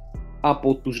pick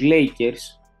από τους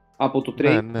Lakers από το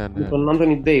trade με τον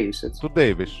Anthony Davis. Έτσι. Τον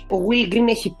Davis. Ο Will Green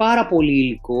έχει πάρα πολύ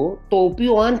υλικό, το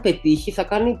οποίο αν πετύχει θα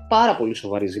κάνει πάρα πολύ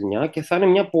σοβαρή ζημιά και θα είναι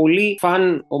μια πολύ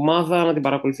φαν ομάδα να την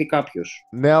παρακολουθεί κάποιος.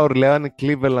 Νέα Ορλεάνη,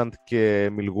 Cleveland και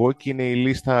Milwaukee είναι η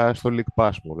λίστα στο League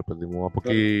Pass μου, ρε παιδί μου. Από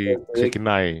εκεί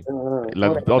ξεκινάει.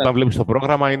 Δηλαδή, όταν βλέπεις το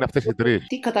πρόγραμμα, είναι αυτές οι τρεις.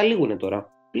 Τι καταλήγουνε τώρα.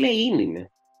 Play-in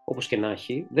είναι. Όπως και να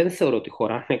έχει. Δεν θεωρώ ότι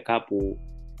χωράνε κάπου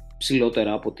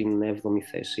ψηλότερα από την 7η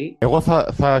θέση. Εγώ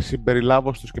θα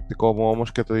συμπεριλάβω στο σκεπτικό μου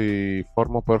όμως και τη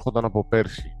φόρμα που έρχονταν από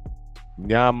πέρσι.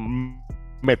 Μια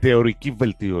μετεωρική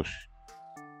βελτίωση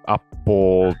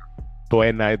από το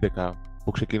 1-11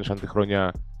 που ξεκίνησαν τη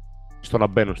χρονιά στο να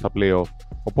μπαίνουν στα play-off.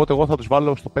 Οπότε εγώ θα τους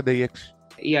βάλω στο 5 ή 6.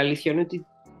 Η αλήθεια είναι ότι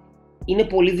είναι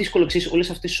πολύ δύσκολο εξής όλες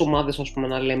αυτές τις ομάδες, ας πούμε,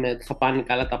 να λέμε ότι θα πάνε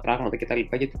καλά τα πράγματα κτλ.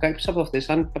 Γιατί κάποιες από αυτές,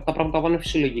 αν τα πράγματα πάνε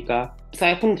φυσιολογικά,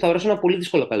 θα περάσουν ένα πολύ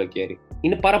δύσκολο καλοκαίρι.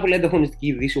 Είναι πάρα πολύ ανταγωνιστική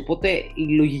η Δύση, οπότε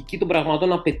η λογική των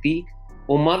πραγμάτων απαιτεί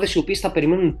ομάδες οι οποίες θα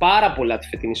περιμένουν πάρα πολλά τη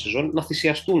φετινή σεζόν να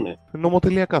θυσιαστούν.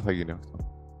 Νομοτελειακά θα γίνει αυτό.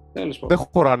 Τέλος δεν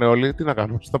χωράνε όλοι, τι να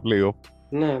κάνουμε στα play-off.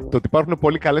 Ναι. Το ότι υπάρχουν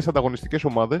πολύ καλές ανταγωνιστικές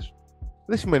ομάδες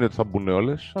δεν σημαίνει ότι θα μπουν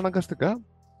όλες. Αναγκαστικά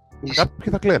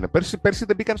κάποιοι θα κλαίνε. Πέρσι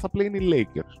δεν μπήκαν στα play-in οι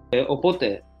Lakers.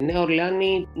 Οπότε, Νέα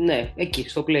Ορλεάνη, ναι, εκεί,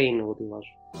 στο play-in εγώ τη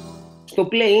βάζω. Στο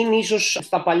play-in ίσως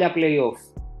στα παλιά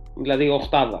play-off, δηλαδή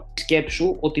οχτάδα.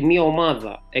 Σκέψου ότι μια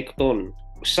ομάδα εκ των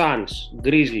Suns,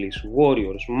 Grizzlies,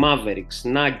 Warriors,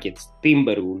 Mavericks, Nuggets,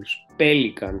 Timberwolves,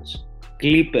 Pelicans,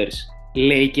 Clippers,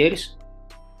 Lakers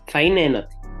θα είναι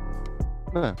ένατη.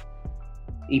 Ναι.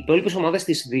 Οι υπόλοιπες ομάδες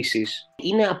της Δύσης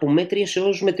είναι από μέτριες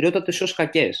έως μετριότατες έως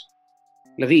κακές.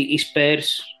 Δηλαδή οι Spurs,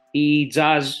 οι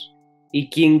Jazz, οι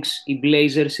Kings, οι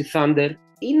Blazers, οι Thunder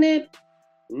είναι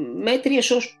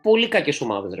μέτριες ως πολύ κακές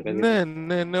ομάδες, ρε παιδί.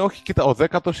 Ναι, όχι, κοίτα, ο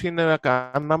 10ος είναι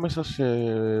ανάμεσα σε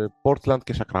Portland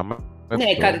και Sacramento.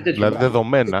 Ναι, κάτι τέτοιο. Δηλαδή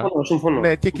δεδομένα. Συμφωνώ.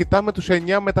 Ναι, και κοιτάμε τους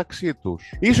 9 μεταξύ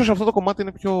τους. Ίσως αυτό το κομμάτι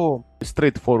είναι πιο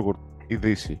straightforward η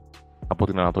Δύση από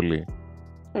την Ανατολή.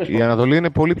 Η Ανατολή είναι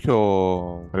πολύ πιο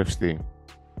ρευστή.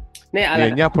 Ναι, αλλά...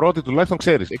 Οι 9 πρώτοι τουλάχιστον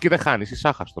ξέρεις. Εκεί δεν χάνεις, είσαι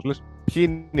άχαστος. Λες,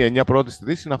 ποιοι είναι οι 9 πρώτοι στη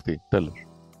Δύση, είναι αυτοί. Τέλος.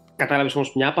 Κατάλαβες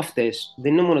όμως, μια από αυτές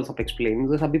δεν είναι μόνο ότι θα παίξει play-in,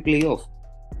 δεν θα μπει play-off.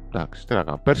 Εντάξει, τι να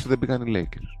κάνω. Πέρσι δεν πήγαν οι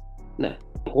Lakers. Ναι.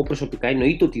 Εγώ προσωπικά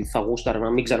εννοείται ότι θα γούσταρα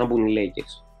να μην ξαναμπούν οι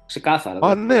Lakers. Ξεκάθαρα.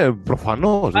 Α, ναι,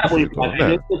 προφανώς.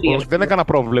 Δεν έκανα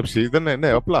πρόβλεψη.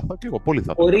 Ναι, απλά και εγώ πολύ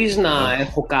θα. Χωρίς να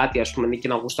έχω κάτι, ας πούμε, και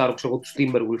να γουστάρω τους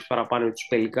Timberwolves παραπάνω με τους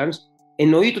Pelicans,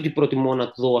 εννοείται ότι προτιμώ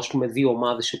να δω, ας πούμε, δύο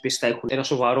ομάδες οι οποίες θα έχουν ένα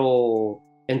σοβαρό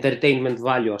entertainment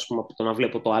value, ας πούμε, από το να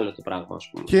βλέπω το άλλο το πράγμα, ας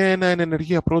πούμε. Και ένα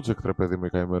ενεργεία project, ρε παιδί μου,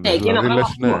 καημένο. Ναι, και ένα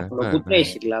πράγμα που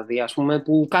τρέχει, δηλαδή, ας πούμε,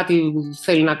 που κάτι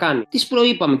θέλει να κάνει. Τις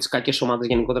προείπαμε τις κακές ομάδες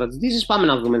γενικότερα της Δύσης, πάμε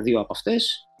να δούμε δύο από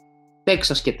αυτές.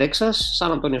 Τέξας και Τέξας,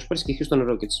 Σαν Αντώνιο Spurs και Houston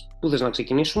Rockets. Πού θες να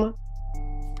ξεκινήσουμε?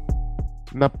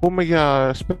 Να πούμε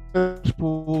για Spurs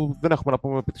που δεν έχουμε να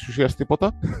πούμε επί της ουσίας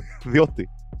τίποτα, διότι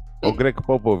ο Greg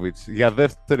Popovich για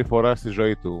δεύτερη φορά στη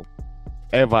ζωή του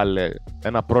έβαλε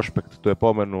ένα prospect του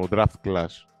επόμενου draft class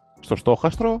στο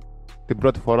στόχαστρο. Την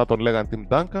πρώτη φορά τον λέγαν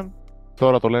Tim Duncan,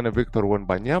 τώρα το λένε Victor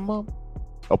Wembanyama.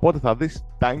 Οπότε θα δεις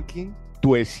tanking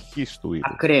του εσχίστου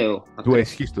είδους. Ακραίο. Του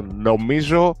εσχίστου.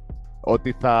 Νομίζω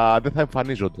ότι δεν θα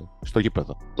εμφανίζονται στο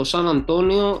γήπεδο. Το Σαν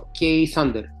Αντώνιο και η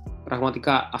Thunder.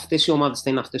 Πραγματικά αυτές οι ομάδες θα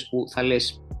είναι αυτές που θα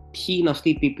λες ποιοι είναι αυτοί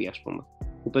οι τύποι, ας πούμε.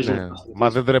 Που παίζουν. Ναι. Μα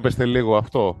δεν τρέπεστε λίγο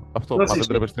αυτό. Μα δεν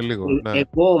τρέπεστε λίγο. Ναι.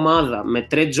 Εγώ ομάδα με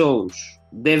Trey Jones,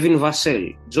 Devin Vassell,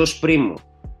 Josh Primo,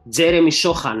 Jeremy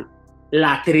Sohan,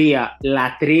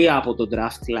 λατρεία από τον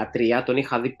draft, λατρεία. Τον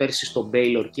είχα δει πέρσι στο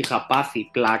Baylor και είχα πάθει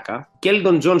πλάκα.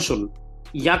 Keldon Johnson,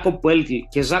 Jacob Pueltl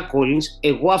και Zach Collins,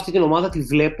 εγώ αυτή την ομάδα τη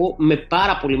βλέπω με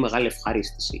πάρα πολύ μεγάλη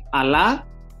ευχαρίστηση. Αλλά,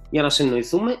 για να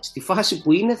συνεννοηθούμε, στη φάση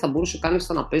που είναι θα μπορούσε κανείς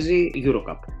να παίζει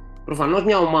EuroCup. Προφανώς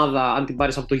μια ομάδα, αν την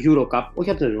πάρεις από το EuroCup, όχι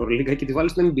από την Euroliga και τη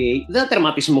βάλεις στο NBA, δεν θα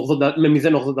τερματίσει με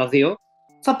 0,82,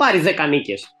 θα πάρει 10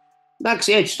 νίκες.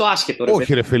 Εντάξει, έτσι, στο άσχετο. Ρε,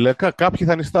 όχι, ρε φίλε, κάποιοι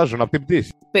θα νιστάζουν από την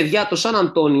πτήση. Παιδιά, το Σαν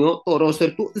Αντώνιο, το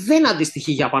ρόστερ του δεν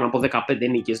αντιστοιχεί για πάνω από 15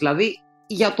 νίκες. Δηλαδή,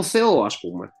 για το Θεό, ας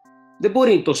πούμε. Δεν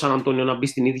μπορεί το Σαν Αντώνιο να μπει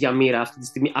στην ίδια μοίρα αυτή τη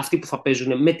στιγμή, αυτοί που θα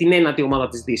παίζουν με την ένατη ομάδα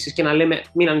της Δύσης και να λέμε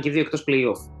μείναν και δύο εκτός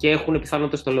play-off και έχουν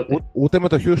πιθανότητες στο λότο. Ούτε με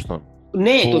το Houston.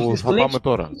 Ναι, το Houston θα πάμε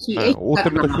τώρα. Ούτε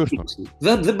με το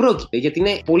Houston. Δεν πρόκειται, γιατί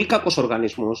είναι πολύ κακός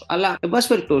οργανισμός, αλλά εν πάση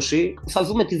περιπτώσει θα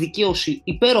δούμε τη δικαίωση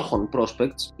υπέροχων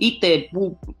prospects, είτε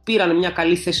που πήραν μια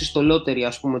καλή θέση στο lottery,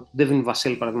 ας πούμε, του Devin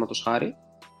Vassell παραδείγματος χάρη,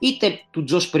 είτε του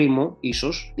Josh Primo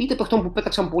ίσως, είτε παιχτών που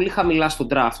πέταξαν πολύ χαμηλά στο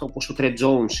draft, όπως ο Trey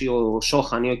Jones ή ο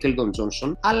Sohan ή ο Keldon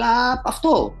Johnson, αλλά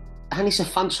αυτό. Αν είσαι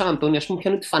φαν του Σαν Αντώνιο, ας πούμε,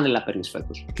 ποια είναι τη φανέλα παίρνεις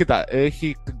φέτος? Κοίτα,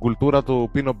 έχει την κουλτούρα του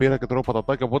πίνω μπύρα και τρώω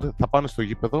πατατάκια, οπότε θα πάνε στο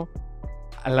γήπεδο.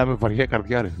 Αλλά με βαριά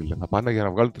καρδιά, ρε φίλε. Θα πάνε για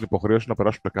να βγάλουν την υποχρέωση να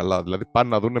περάσουν καλά. Δηλαδή πάνε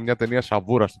να δουν μια ταινία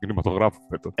σαβούρα στο κινηματογράφο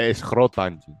φέτος. Εσχρό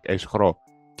τάγκι. Εσχρό.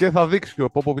 Και θα δείξει και ο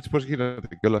Πόποβιτς πώς γίνεται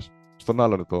κιόλας στον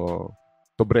άλλον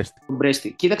τον Μπρέστι. Τον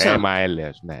Μπρέστι. Κοίταξε. Μα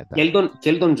έλεγες, ναι.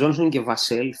 Κέλτον Τζόνσον και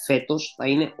Βασέλ φέτος θα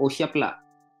είναι όχι απλά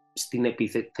στην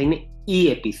επίθεση, θα είναι η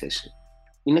επίθεση.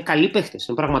 Είναι καλοί παίχτες,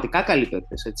 είναι πραγματικά καλοί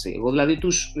παίχτες. Έτσι. Εγώ δηλαδή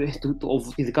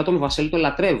ειδικά τον Βασέλ το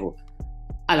λατρεύω.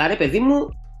 Αλλά ρε παιδί μου,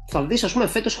 θα δεις ας πούμε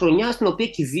φέτος χρονιά στην οποία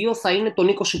και οι δύο θα είναι των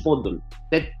 20 πόντων.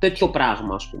 Τέτοιο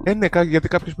πράγμα ας πούμε. Ναι, γιατί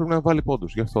κάποιος πρέπει να βάλει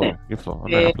πόντους. Γι' αυτό.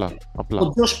 Ναι, απλά. Ο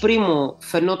Τζος Πρίμο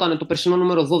φαινόταν το περσινό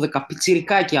νούμερο 12,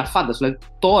 πιτσιρικάκι αφάντας. Δηλαδή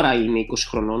τώρα είναι 20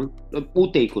 χρονών,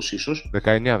 ούτε 20 ίσως.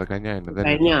 19 είναι.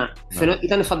 19.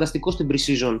 Ήταν φανταστικό στην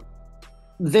pre-season.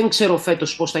 Δεν ξέρω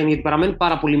φέτος πώς θα είναι, γιατί παραμένει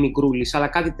πάρα πολύ μικρούλης, αλλά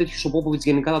κάτι τέτοιο ο Πόποβιτς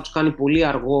γενικά θα τους κάνει πολύ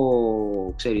αργό,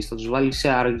 ξέρεις, θα τους βάλει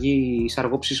σε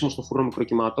αργό ψήσιμο στο φούρνο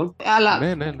μικροκυμάτων. Αλλά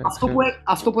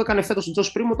αυτό που έκανε φέτος ο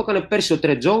Τζος Πρίμο το έκανε πέρσι ο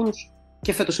Τρε Τζόουνς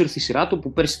και φέτος ήρθε η σειρά του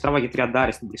που πέρσι τράβαγε 30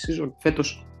 στην pre-season.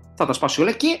 Φέτος θα τα σπάσει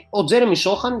όλα. Και ο Τζέρεμι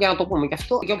Σόχαν, για να το πούμε και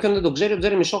αυτό, για όποιον δεν τον ξέρει, ο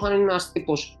Τζέρεμι Σόχαν είναι ένας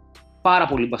τύπος πάρα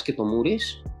πολύ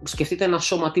μπασκετομούρης. Σκεφτείτε ένα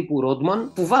σώμα τύπου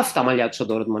Ρόντμαν που βάφει τα μαλλιά του σαν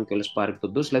το Ρόντμαν και όλες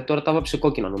παρεμπιπτόντως. Δηλαδή τώρα τα βάψε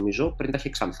κόκκινα νομίζω, πριν τα είχε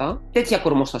ξανθά. Τέτοια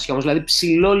κορμοστασιά όμως, δηλαδή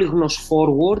ψηλόλιγνος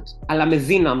forward, αλλά με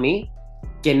δύναμη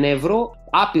και νεύρο,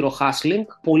 άπειρο hustling,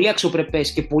 πολύ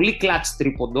αξιοπρεπές και πολύ clutch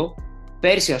τρίποντο.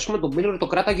 Πέρσι, ας πούμε, τον Μίλλερ το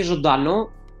κράταγε ζωντανό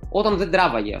όταν δεν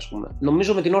τράβαγε, ας πούμε.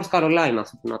 Νομίζω με την North Carolina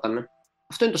αυτό που να ήταν.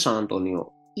 Αυτό είναι το Σαν Αντώνιο.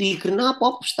 Ειλικρινά, από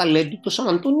άποψη ταλέντου, το Σαν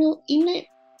Αντώνιο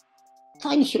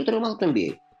θα είναι η χειρότερη ομάδα του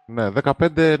NBA. Ναι,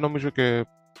 15 νομίζω και.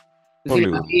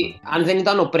 Δηλαδή, αν δεν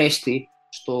ήταν ο Πρέστη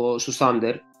στους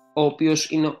Thunder, ο οποίος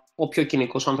είναι ο πιο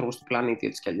κοινικός άνθρωπος του πλανήτη,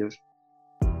 έτσι κι αλλιώς,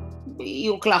 η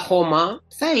Οκλαχώμα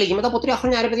θα έλεγε μετά από 3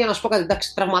 χρόνια, ρε παιδιά, να σου πω κάτι,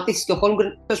 εντάξει, τραυματίστηκε και ο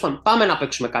Holmgren, τέλος πάντων, πάμε να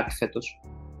παίξουμε κάτι φέτος.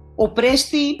 Ο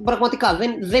Πρέστη πραγματικά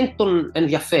δεν τον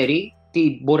ενδιαφέρει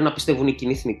τι μπορεί να πιστεύουν οι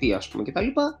κοινοί θνητοί, ας πούμε, κτλ.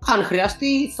 Αν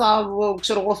χρειαστεί,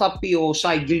 θα πει ο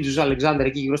Σάι Γκίλτζους Αλεξάνδερ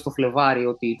εκεί γύρω στο Φλεβάρι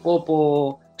ότι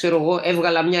ξέρω εγώ,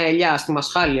 έβγαλα μια ελιά στη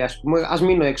Μασχάλη, ας πούμε, ας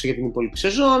μείνω έξω για την υπόλοιπη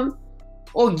σεζόν.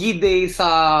 Ο Γκίντεϊ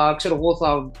θα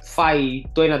φάει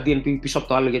το ένα DNP πίσω από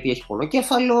το άλλο γιατί έχει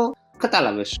πονοκέφαλο.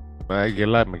 Κατάλαβες.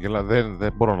 Γελάει.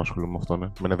 Δεν μπορώ να ασχολούμαι με αυτό, ναι.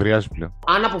 Με νευριάζει πλέον.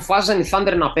 Αν αποφάσιζαν οι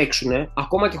Thunder να παίξουν,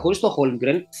 ακόμα και χωρίς το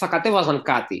Holmgren, θα κατέβαζαν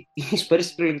κάτι. Οι Spurs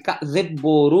πληρολογικά δεν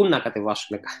μπορούν να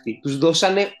κατεβάσουν κάτι. Τους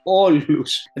δώσανε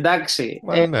όλους. Εντάξει.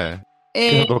 Ναι.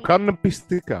 Και θα το κάνουν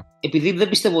πιστικά. Επειδή δεν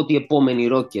πιστεύω ότι οι επόμενοι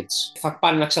Rockets θα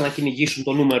πάνε να ξανακυνηγήσουν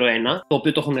το νούμερο 1, το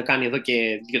οποίο το έχουν κάνει εδώ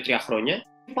και 2-3 χρόνια,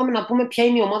 πάμε να πούμε ποια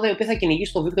είναι η ομάδα η οποία θα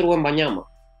κυνηγήσει τον Victor Wembanyama.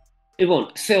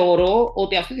 Λοιπόν, θεωρώ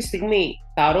ότι αυτή τη στιγμή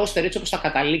τα roster έτσι όπως θα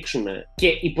καταλήξουν και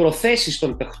οι προθέσεις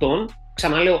των παιχτών,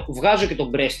 ξαναλέω, βγάζω και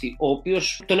τον Πρέστη, ο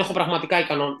οποίος τον έχω πραγματικά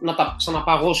ικανό να τα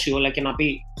ξαναπαγώσει όλα και να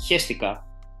πει χέστηκα.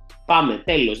 Πάμε,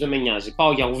 τέλος, δεν με νοιάζει.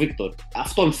 Πάω για Victor.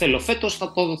 Αυτόν θέλω φέτος,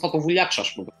 θα το βουλιάξω,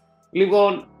 ας πούμε.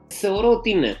 Λοιπόν, θεωρώ ότι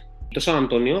είναι το Σαν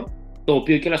Αντώνιο, το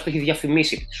οποίο κιόλας το έχει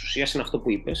διαφημίσει επί της ουσίας, είναι αυτό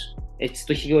που είπες. Έτσι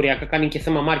το έχει οριακά κάνει και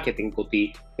θέμα marketing,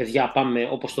 ότι παιδιά πάμε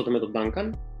όπως τότε με τον Duncan.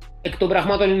 Εκ των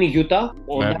πραγμάτων είναι η Utah.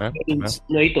 Ο Duncan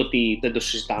εννοείται ότι δεν το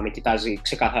συζητάμε, κοιτάζει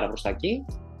ξεκάθαρα προς τα εκεί.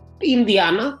 Η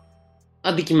Ινδιάνα,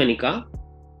 αντικειμενικά.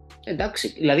 Εντάξει,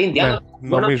 δηλαδή η Ινδιάνα.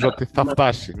 Ναι, νομίζω ότι θα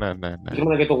φτάσει. Ναι.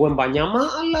 Ήμουνα για το Wembanyama,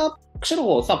 αλλά ξέρω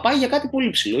εγώ, θα πάει για κάτι πολύ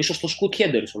ψηλό. Ίσως το Scoot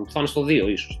Henderson, που θα είναι στο 2,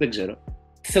 ίσως, δεν ξέρω.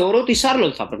 Θεωρώ ότι η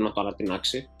Charlotte θα πρέπει να το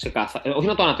ανατινάξει. Όχι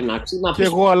να το ανατινάξει. Και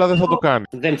εγώ, αλλά δεν θα το κάνει.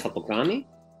 Δεν θα το κάνει.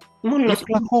 Μόνο η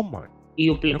Οκλαχώμα.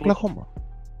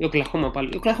 Η Οκλαχώμα πάλι.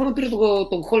 Η Οκλαχώμα πήρε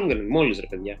τον Holmgren μόλις, ρε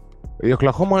παιδιά. Η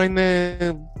Οκλαχώμα είναι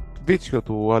βίτσιο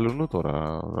του αλουνού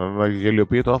τώρα. Να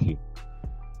γελιοποιεί το άθλημα.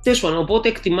 Τέλος πάντων, οπότε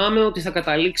εκτιμάμε ότι θα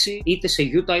καταλήξει είτε σε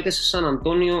Utah, είτε σε Σαν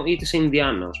Αντώνιο, είτε σε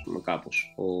Ινδιάνα, ας πούμε,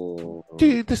 κάπως. Και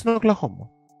είτε στην Οκλαχώμα.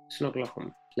 Στην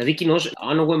Οκλαχώμα. Δηλαδή, κοινώς,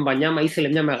 αν ο Wembanyama ήθελε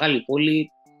μια μεγάλη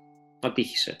πόλη,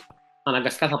 πατήχησε.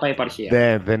 Αναγκαστικά θα πάει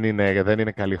επαρχία. Δεν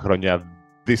είναι καλή χρονιά.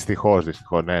 Δυστυχώς.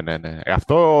 Ναι.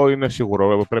 Αυτό είναι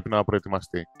σίγουρο. Πρέπει να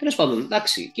προετοιμαστεί. Τέλος πάντων,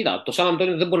 εντάξει, κοίτα, το Σαν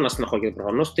Αντώνιο δεν μπορεί να στεναχωρείται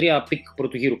προφανώς. 3 πικ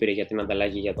πρώτου γύρου πήρε για την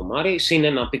ανταλλαγή για το Μάρι, συν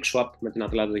ένα πικ swap με την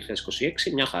Ατλάντα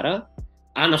 2026. Μια χαρά.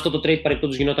 Αν αυτό το trade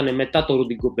παρεπτόντως γινόταν μετά το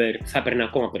Rudy Gobert, θα έπαιρνε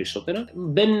ακόμα περισσότερα.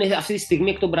 Μπαίνουν αυτή τη στιγμή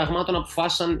εκ των πραγμάτων,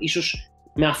 αποφάσισαν ίσως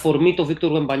με αφορμή το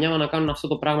Victor Wembanyama να κάνουν αυτό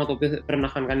το πράγμα το οποίο πρέπει να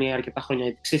είχαν κάνει αρκετά χρόνια.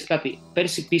 Γιατί ξέρεις κάτι,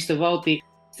 πέρσι πίστευα ότι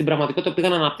στην πραγματικότητα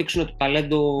πήγαν να αναπτύξουν το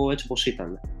ταλέντο έτσι όπως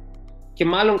ήταν. Και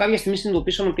μάλλον κάποια στιγμή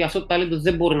συνειδητοποίησαν ότι αυτό το ταλέντο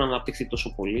δεν μπορεί να αναπτυχθεί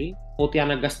τόσο πολύ, ότι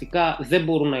αναγκαστικά δεν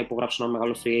μπορούν να υπογράψουν ένα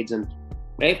μεγάλο free agent.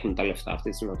 Έχουν τα λεφτά αυτή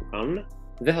τη στιγμή να το κάνουν,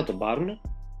 δεν θα τον πάρουν.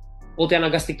 Ότι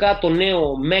αναγκαστικά το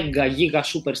νέο mega giga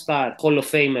superstar Hall of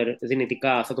Famer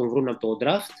δυνητικά θα τον βρουν από το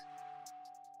draft.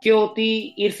 Και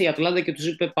ότι ήρθε η Ατλάντα και τους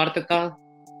είπε πάρτε τα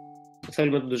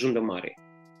θέλουμε τον Ντεζούντε Μάρι.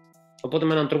 Οπότε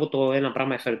με έναν τρόπο το ένα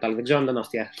πράγμα έφερε το άλλο. Δεν ξέρω αν ήταν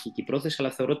αυτή η αρχική πρόθεση,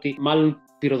 αλλά θεωρώ ότι μάλλον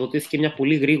πυροδοτήθηκε μια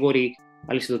πολύ γρήγορη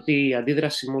αλυσιδωτή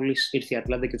αντίδραση μόλις ήρθε η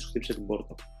Ατλάντα και τους χτύπησε την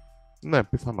πόρτα. Ναι,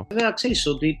 πιθανό. Βέβαια, ξέρεις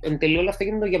ότι εν τέλει όλα αυτά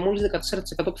γίνονται για μόλις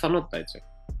 14% πιθανότητα, έτσι.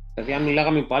 Δηλαδή, αν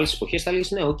μιλάγαμε από άλλες εποχές, θα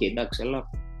λέγεις ναι, οκ, εντάξει, αλλά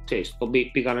ξέρεις,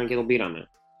 πήγανε και τον πήρανε.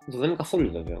 Αυτό δεν είναι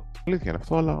καθόλου βέβαιο. Αλήθεια είναι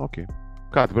αυτό, αλλά οκ.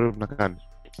 Κάτι πρέπει να κάνεις.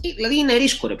 Δηλαδή, είναι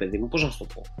ρίσκο, ρε παιδί μου, πώς να σου το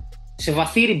πω. Σε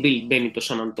βαθύ rebuild μπαίνει το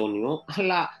Σαν Αντώνιο,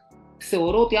 αλλά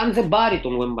θεωρώ ότι αν δεν πάρει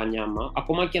τον Wembanyama,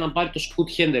 ακόμα και να πάρει το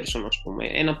Scoot Henderson, ας πούμε,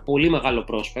 ένα πολύ μεγάλο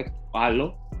prospect,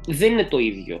 άλλο, δεν είναι το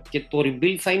ίδιο. Και το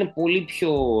rebuild θα είναι πολύ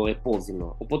πιο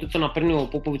επώδυνο. Οπότε το να παίρνει ο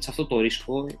Popovich αυτό το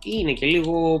ρίσκο είναι και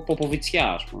λίγο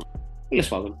ποποβιτσιά, ας πούμε. Τέλος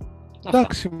πάντων.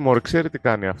 Εντάξει, μωρέ, ξέρει τι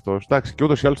κάνει αυτός. Εντάξει, και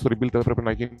ούτως ή άλλως το rebuild δεν πρέπει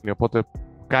να γίνει. Οπότε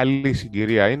καλή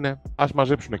συγκυρία είναι. Ας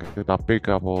μαζέψουν και τα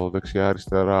πίκα από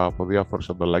δεξιά-αριστερά από διάφορες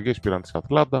ανταλλαγές. Πήραν της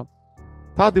Ατλάντα.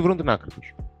 Θα τη βρουν την άκρη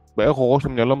τους. Έχω εγώ στο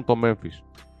μυαλό μου το Memphis.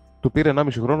 Του πήρε 1,5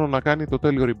 χρόνο να κάνει το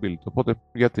τέλειο rebuild. Οπότε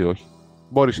γιατί όχι.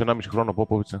 Μπορεί σε 1,5 χρόνο ο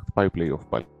Popovich να χτυπάει playoff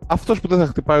πάλι. Αυτός που δεν θα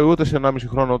χτυπάει ούτε σε 1,5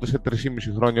 χρόνο, ούτε σε 3,5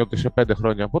 χρόνια, ούτε σε 5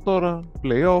 χρόνια από τώρα,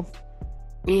 playoff,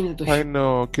 θα είναι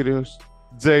ο κύριος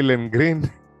Jalen Green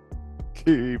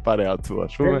και η παρέα του,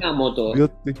 ας πούμε.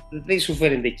 Διότι... Δεν σου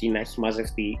φαίνεται εκεί να έχει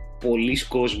μαζευτεί πολλής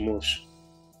κόσμος.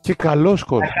 Και καλός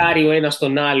κόσμος. Να χάρει ο ένας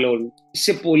τον άλλον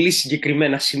σε πολύ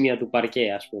συγκεκριμένα σημεία του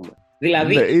παρκέ, ας πούμε.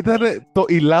 Δηλαδή... Ναι, ήταν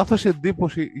η λάθος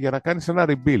εντύπωση για να κάνεις ένα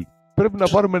rebuild. Πρέπει να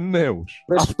πάρουμε νέους.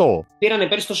 Αυτό. Πήρανε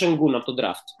πέρυσι το Sengun από τον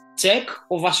draft. Τσεκ,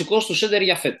 ο βασικός του center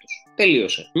για φέτος.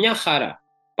 Τελείωσε. Μια χαρά.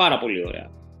 Πάρα πολύ ωραία.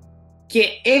 Και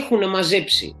έχουν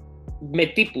μαζέψει με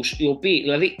τύπους οι οποίοι,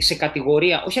 δηλαδή σε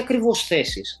κατηγορία, όχι ακριβώς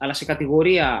θέσεις, αλλά σε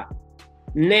κατηγορία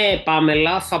ναι,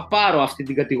 Πάμελα, θα πάρω αυτή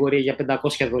την κατηγορία για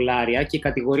 $500 και η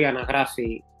κατηγορία να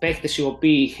γράφει παίχτες οι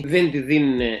οποίοι δεν τη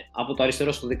δίνουν από το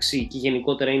αριστερό στο δεξί και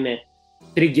γενικότερα είναι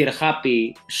trigger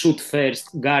happy, shoot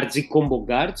first guards ή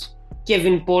combo guards.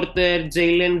 Kevin Porter,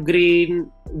 Jalen Green,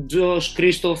 Josh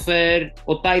Christopher,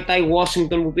 ο Ty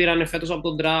Washington που πήρανε φέτος από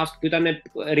τον draft, που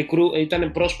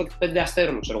ήταν prospect 5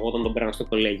 αστέρων, ξέρω εγώ, όταν τον πέρανε στο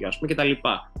κολέγιο, ας πούμε, κτλ.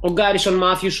 Ο Garrison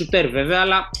Matthews Shooter, βέβαια,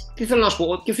 αλλά τι θέλω να σου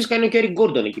πω, και φυσικά είναι ο Kerry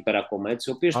Gordon εκεί πέρα ακόμα, έτσι,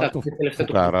 ο οποίος θα τελευταίο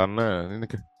του.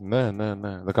 Ναι,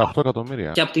 18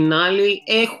 εκατομμύρια. Και απ' την άλλη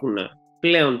έχουν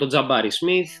πλέον τον Jabari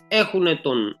Smith, έχουν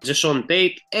τον Jason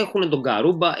Tate, έχουν τον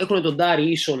Garuba, έχουν τον Dare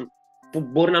Eason, που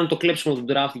μπορεί να είναι το κλέψιμο του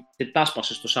draft και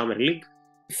τάσπασε στο Summer League.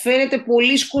 Φαίνεται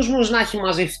πολλοί κόσμος να έχει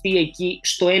μαζευτεί εκεί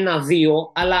στο 1-2,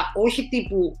 αλλά όχι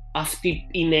τύπου αυτοί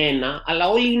είναι ένα, αλλά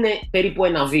όλοι είναι περίπου 1-2,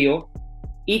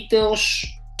 είτε ως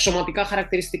σωματικά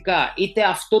χαρακτηριστικά, είτε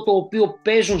αυτό το οποίο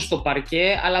παίζουν στο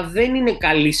παρκέ, αλλά δεν είναι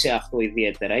καλοί σε αυτό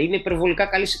ιδιαίτερα. Είναι υπερβολικά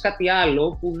καλοί σε κάτι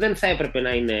άλλο που δεν θα έπρεπε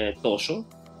να είναι τόσο.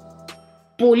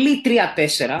 Πολύ 3-4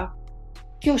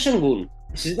 και ο Sengun.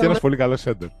 Και ένας πολύ καλός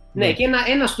center. Ναι, και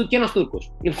ένας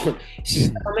Τούρκος. Λοιπόν,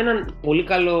 συζητάμε με έναν πολύ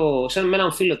καλό, με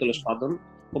έναν φίλο τέλος πάντων,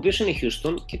 ο οποίος είναι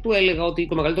Houston, και του έλεγα ότι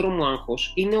το μεγαλύτερο μου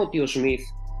άγχος είναι ότι ο Smith,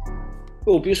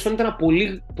 ο οποίος φαίνεται ένα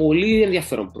πολύ, πολύ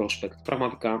ενδιαφέρον prospect,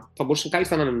 πραγματικά, θα μπορούσε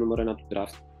κάλλιστα να είναι νούμερο 1 του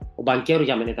draft. Ο Μπανκέρο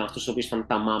για μένα ήταν αυτός ο οποίος ήταν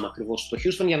τα μάμα ακριβώς στο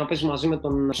Houston για να παίζει μαζί με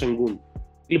τον Sengun.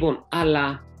 Λοιπόν,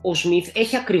 αλλά ο Smith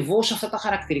έχει ακριβώς αυτά τα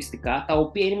χαρακτηριστικά, τα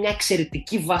οποία είναι μια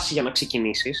εξαιρετική βάση για να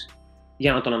ξεκινήσεις,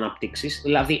 για να τον αναπτύξεις.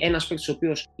 Δηλαδή, ένας παίκτης ο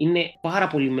οποίος είναι πάρα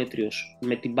πολύ μέτριος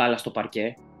με την μπάλα στο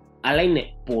παρκέ, αλλά είναι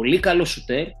πολύ καλός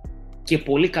σουτέρ και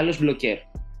πολύ καλός μπλοκέρ.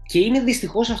 Και είναι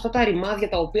δυστυχώς αυτά τα ρημάδια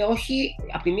τα οποία όχι,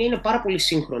 απ' τη μία είναι πάρα πολύ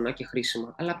σύγχρονα και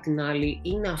χρήσιμα, αλλά απ' την άλλη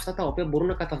είναι αυτά τα οποία μπορούν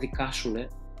να καταδικάσουν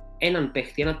έναν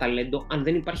παίχτη, ένα ταλέντο, αν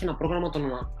δεν υπάρχει ένα πρόγραμμα να τον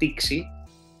αναπτύξει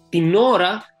την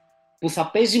ώρα που θα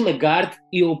παίζει με guard,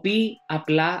 οι οποίοι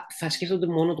απλά θα σκέφτονται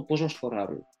μόνο το πώς να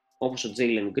σκοράρουν. Όπως ο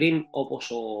Jalen Green,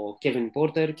 όπως ο Kevin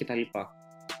Porter κτλ.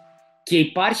 Και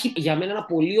υπάρχει για μένα ένα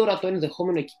πολύ ορατό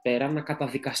ενδεχόμενο εκεί πέρα να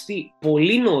καταδικαστεί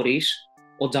πολύ νωρίς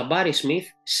ο Jabari Smith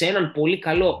σε έναν πολύ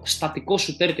καλό στατικό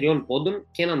σουτέρ 3 πόντων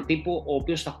και έναν τύπο ο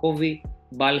οποίος θα κόβει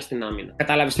μπάλες στην άμυνα.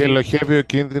 Κατάλαβες? Και ελοχεύει ο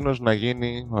κίνδυνος να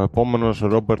γίνει ο επόμενος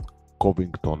Robert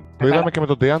Covington. Το είδαμε και με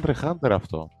τον DeAndre Hunter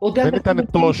αυτό. Δεν ήταν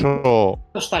τόσο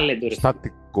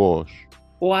στατικός.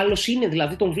 Ο άλλος είναι,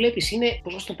 δηλαδή τον βλέπεις, είναι,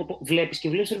 πώς να το πω, βλέπεις και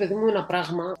βλέπεις, ρε παιδί μου, ένα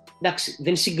πράγμα, εντάξει,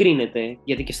 δεν συγκρίνεται,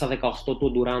 γιατί και στα 18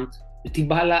 του ο Durant την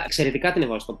μπάλα εξαιρετικά την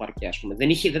έβαλε στο παρκέ, ας πούμε. Δεν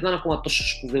ήταν ακόμα τόσο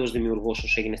σπουδαίος δημιουργός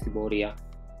όσο έγινε στην πορεία,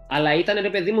 αλλά ήταν, ρε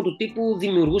παιδί μου, του τύπου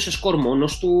δημιουργούσε σκορ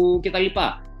μόνος του κτλ.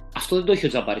 Αυτό δεν το έχει ο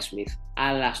Jabari Smith,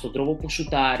 αλλά στον τρόπο που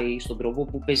σουτάρει, στον τρόπο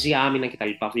που παίζει άμυνα κτλ.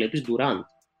 Βλέπεις Durant.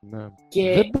 Ναι.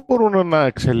 Και... δεν μπορούν να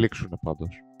εξελίξουν πάντως.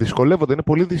 Δυσκολεύονται, είναι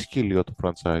πολύ δυσκύλιο το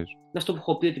franchise. Είναι αυτό που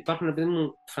έχω πει, ότι υπάρχουν, επειδή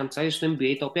μου, franchise στο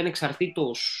NBA τα οποία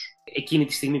ανεξαρτήτως εκείνη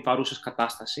τη στιγμή παρούσας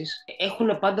κατάστασης,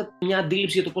 έχουν πάντα μια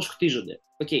αντίληψη για το πώς χτίζονται.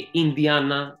 Η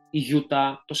Ινδιάνα, η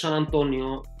Γιούτα, το Σαν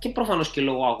Αντώνιο και προφανώς και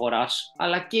λόγω αγοράς,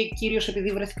 αλλά και κυρίως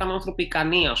επειδή βρέθηκαν άνθρωποι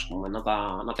ικανοί, ας πούμε,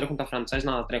 να τρέχουν τα franchise,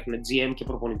 να τα τρέχουν GM και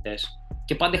προπονητές.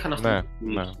 Και πάντα είχαν αυτή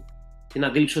την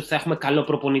αντίληψη ότι θα έχουμε καλό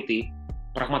προπονητή,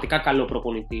 πραγματικά καλό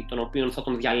προπονητή, τον οποίο θα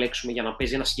τον διαλέξουμε για να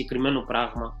παίζει ένα συγκεκριμένο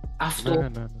πράγμα. Αυτό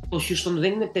το Houston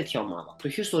δεν είναι τέτοια ομάδα. Το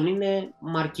Houston είναι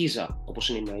μαρκίζα, όπως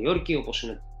είναι η Νέα Υόρκη, όπως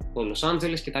είναι το Λος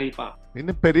Άντζελες κτλ.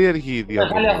 Είναι περίεργη η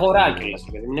διαδρομή. Είναι μεγάλη αγορά κιόλας.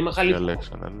 Είναι μεγάλη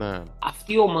αγορά. Ναι.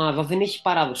 Αυτή η ομάδα δεν έχει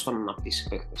παράδοση στο να αναπτύσσει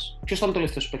παίκτες. Ποιος ήταν ο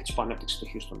τελευταίος παίκτης που ανέπτυξε το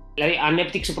Houston? Δηλαδή,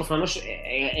 ανέπτυξε προφανώς.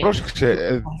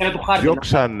 Πρόσεξε.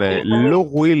 Διώξανε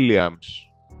Λου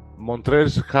Williams,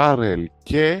 Μοντρέζ Χάρελ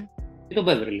και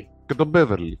τον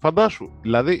Beverly. Φαντάσου.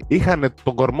 Δηλαδή, είχαν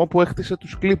τον κορμό που έχτισε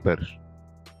τους Clippers.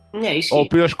 Ναι, ισχύει. Ο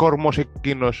οποίος κορμός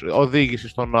εκείνος οδήγησε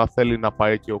στο να θέλει να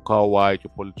πάει και ο Καουάι και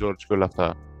ο Πολ Τζόρτζ και όλα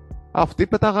αυτά. Αυτοί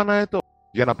πετάγανε έτο.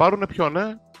 Για να πάρουν ποιον,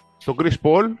 τον Chris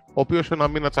Paul, ο οποίος ένα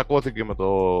μήνα τσακώθηκε με το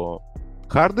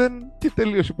Harden και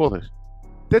τελείωσε υπόθεση.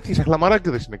 Τέτοιοι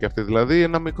σαχλαμαράκηδες είναι και αυτοί, δηλαδή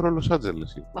ένα μικρό Λος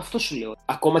Άντζελες. Αυτό σου λέω.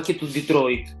 Ακόμα και του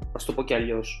Detroit, να το πω κι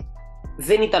αλλιώς.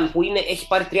 Δεν ήταν που έχει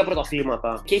πάρει 3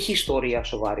 πρωταθλήματα και έχει ιστορία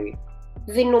σοβαρή.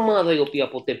 Δεν είναι ομάδα η οποία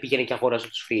ποτέ πήγαινε και αγόραζε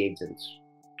τους free agents.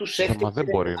 Τους έφτιαξε,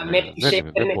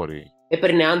 δεν μπορεί.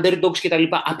 Έπαιρνε underdogs κτλ.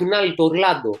 Απ' την άλλη, το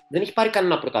Ορλάντο δεν έχει πάρει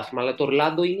κανένα πρωτάθλημα, αλλά το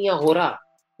Ορλάντο είναι η αγορά.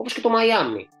 Όπως και το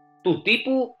Μαϊάμι. Του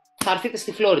τύπου θα έρθετε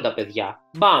στη Φλόριντα, παιδιά.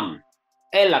 Μπαμ.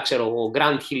 Έλα, ξέρω εγώ, Grant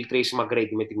Hill, Tracy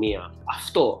McGrady με τη μία.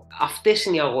 Αυτές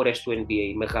είναι οι αγορές του NBA,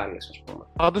 οι μεγάλες, ας πούμε.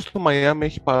 Πάντως το Μαϊάμι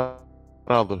έχει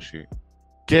παράδοση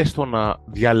και στο να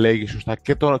διαλέγει σωστά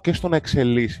και στο να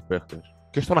εξελίσσει παίχτες.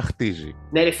 Και στο να χτίζει.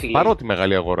 Ναι, ρε φίλε. Παρότι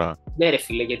μεγάλη αγορά. Ναι, ρε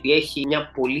φίλε, γιατί έχει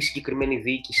μια πολύ συγκεκριμένη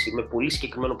διοίκηση με πολύ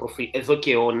συγκεκριμένο προφίλ εδώ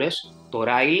και αιώνες, το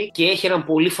Ράιλι, και έχει έναν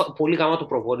πολύ γαμάτο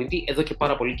προπονητή εδώ και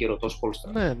πάρα πολύ καιρό, το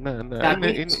Σπόλστρα. Ναι.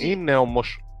 Είναι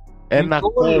όμως ένα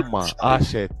ακόμα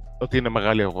asset ότι είναι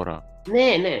μεγάλη αγορά.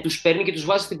 Ναι. Τους παίρνει και τους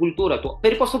βάζει στην κουλτούρα του.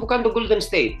 Περίπου αυτό που κάνει το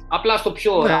Golden State. Απλά στο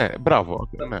πιο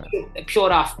πιο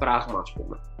rough πράγμα, ας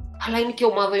πούμε. Αλλά είναι και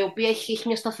ομάδα η οποία έχει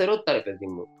μια σταθερότητα, ρε παιδί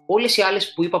μου. Όλες οι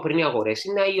άλλες που είπα πριν οι αγορές,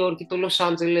 η Νέα Υόρκη, το Λος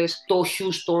Άντζελες, το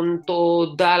Houston, το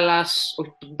Dallas.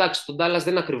 Εντάξει, το Dallas δεν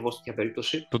είναι ακριβώς τέτοια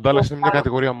περίπτωση. Το Dallas είναι μια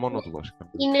κατηγορία μόνο του βασικά.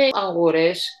 Είναι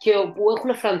αγορές και όπου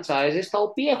έχουν franchises τα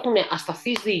οποία έχουν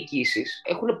ασταθείς διοικήσεις,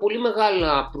 έχουν πολύ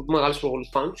μεγάλους προβολούς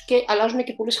πάνω τους και αλλάζουν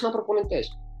και πολύ συχνά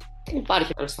προπονητές. Δεν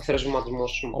υπάρχει ένας σταθερός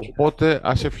βηματισμός. Οπότε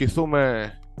ας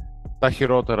ευχηθούμε τα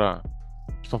χειρότερα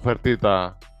στον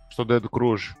Φερτίτα, στον Ted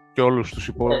Cruz και όλους τους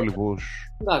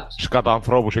υπόλοιπους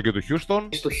σκατανθρώπους εκεί του Houston.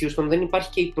 Στο Houston δεν υπάρχει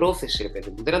και η πρόθεση, ρε παιδί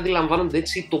μου. Δεν αντιλαμβάνονται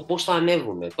έτσι το πώς θα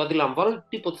ανέβουν. Το αντιλαμβάνονται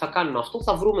τίποτε θα κάνουν αυτό.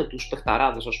 Θα βρούμε τους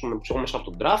παιχταράδες, ας πούμε, που μέσα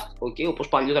από τον draft, όπως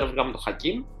παλιότερα βρήκαμε το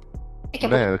Hakim.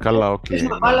 Ναι, καλά, οκ.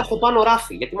 Παίζουμε μπάλα στο πάνω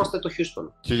ράφι, γιατί είμαστε το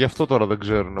Houston. Και γι' αυτό τώρα δεν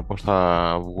ξέρουν πώς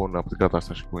θα βγουν από την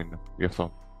κατάσταση που είναι. Γι'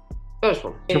 αυτό.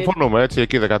 Συμφωνούμε, έτσι,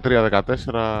 εκεί 13,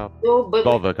 14,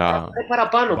 12.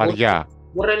 Παραπάνω. Βαριά.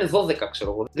 Μπορεί να είναι 12,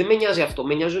 ξέρω εγώ. Δεν με νοιάζει αυτό.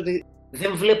 Με νοιάζει ότι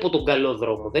δεν βλέπω τον καλό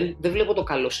δρόμο. Δεν βλέπω το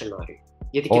καλό σενάριο.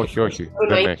 Γιατί όχι.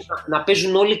 Να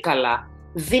παίζουν όλοι καλά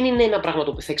δεν είναι ένα πράγμα το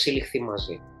οποίο θα εξελιχθεί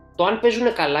μαζί. Το αν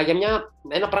παίζουν καλά για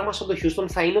ένα πράγμα σαν το Houston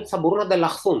θα είναι ότι θα μπορούν να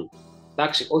ανταλλαχθούν.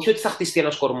 Εντάξει, όχι ότι θα χτιστεί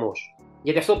ένας κορμός.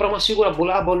 Γιατί αυτό το πράγμα σίγουρα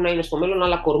μπορεί να είναι στο μέλλον,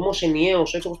 αλλά κορμός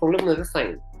ενιαίος, έτσι όπως το βλέπουμε, δεν θα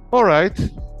είναι. Alright.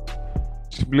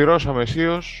 Συμπληρώσαμε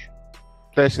αισίως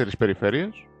 4 περιφέρειες.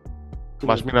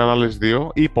 Μας μείναν άλλες 2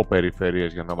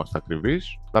 υποπεριφέρειες για να είμαστε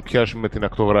ακριβείς. Να πιάσουμε την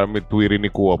ακτογραμμή του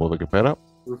ειρηνικού από εδώ και πέρα.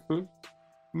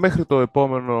 Μέχρι το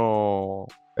επόμενο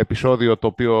επεισόδιο, το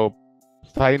οποίο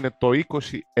θα είναι το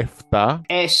 27.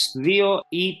 S2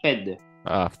 ή 5.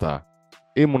 Αυτά.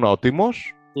 Ήμουνα ο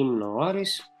Τίμος. Ήμουνα ο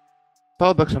Άρης.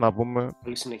 Θα τα ξαναπούμε.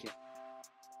 Καλή συνέχεια.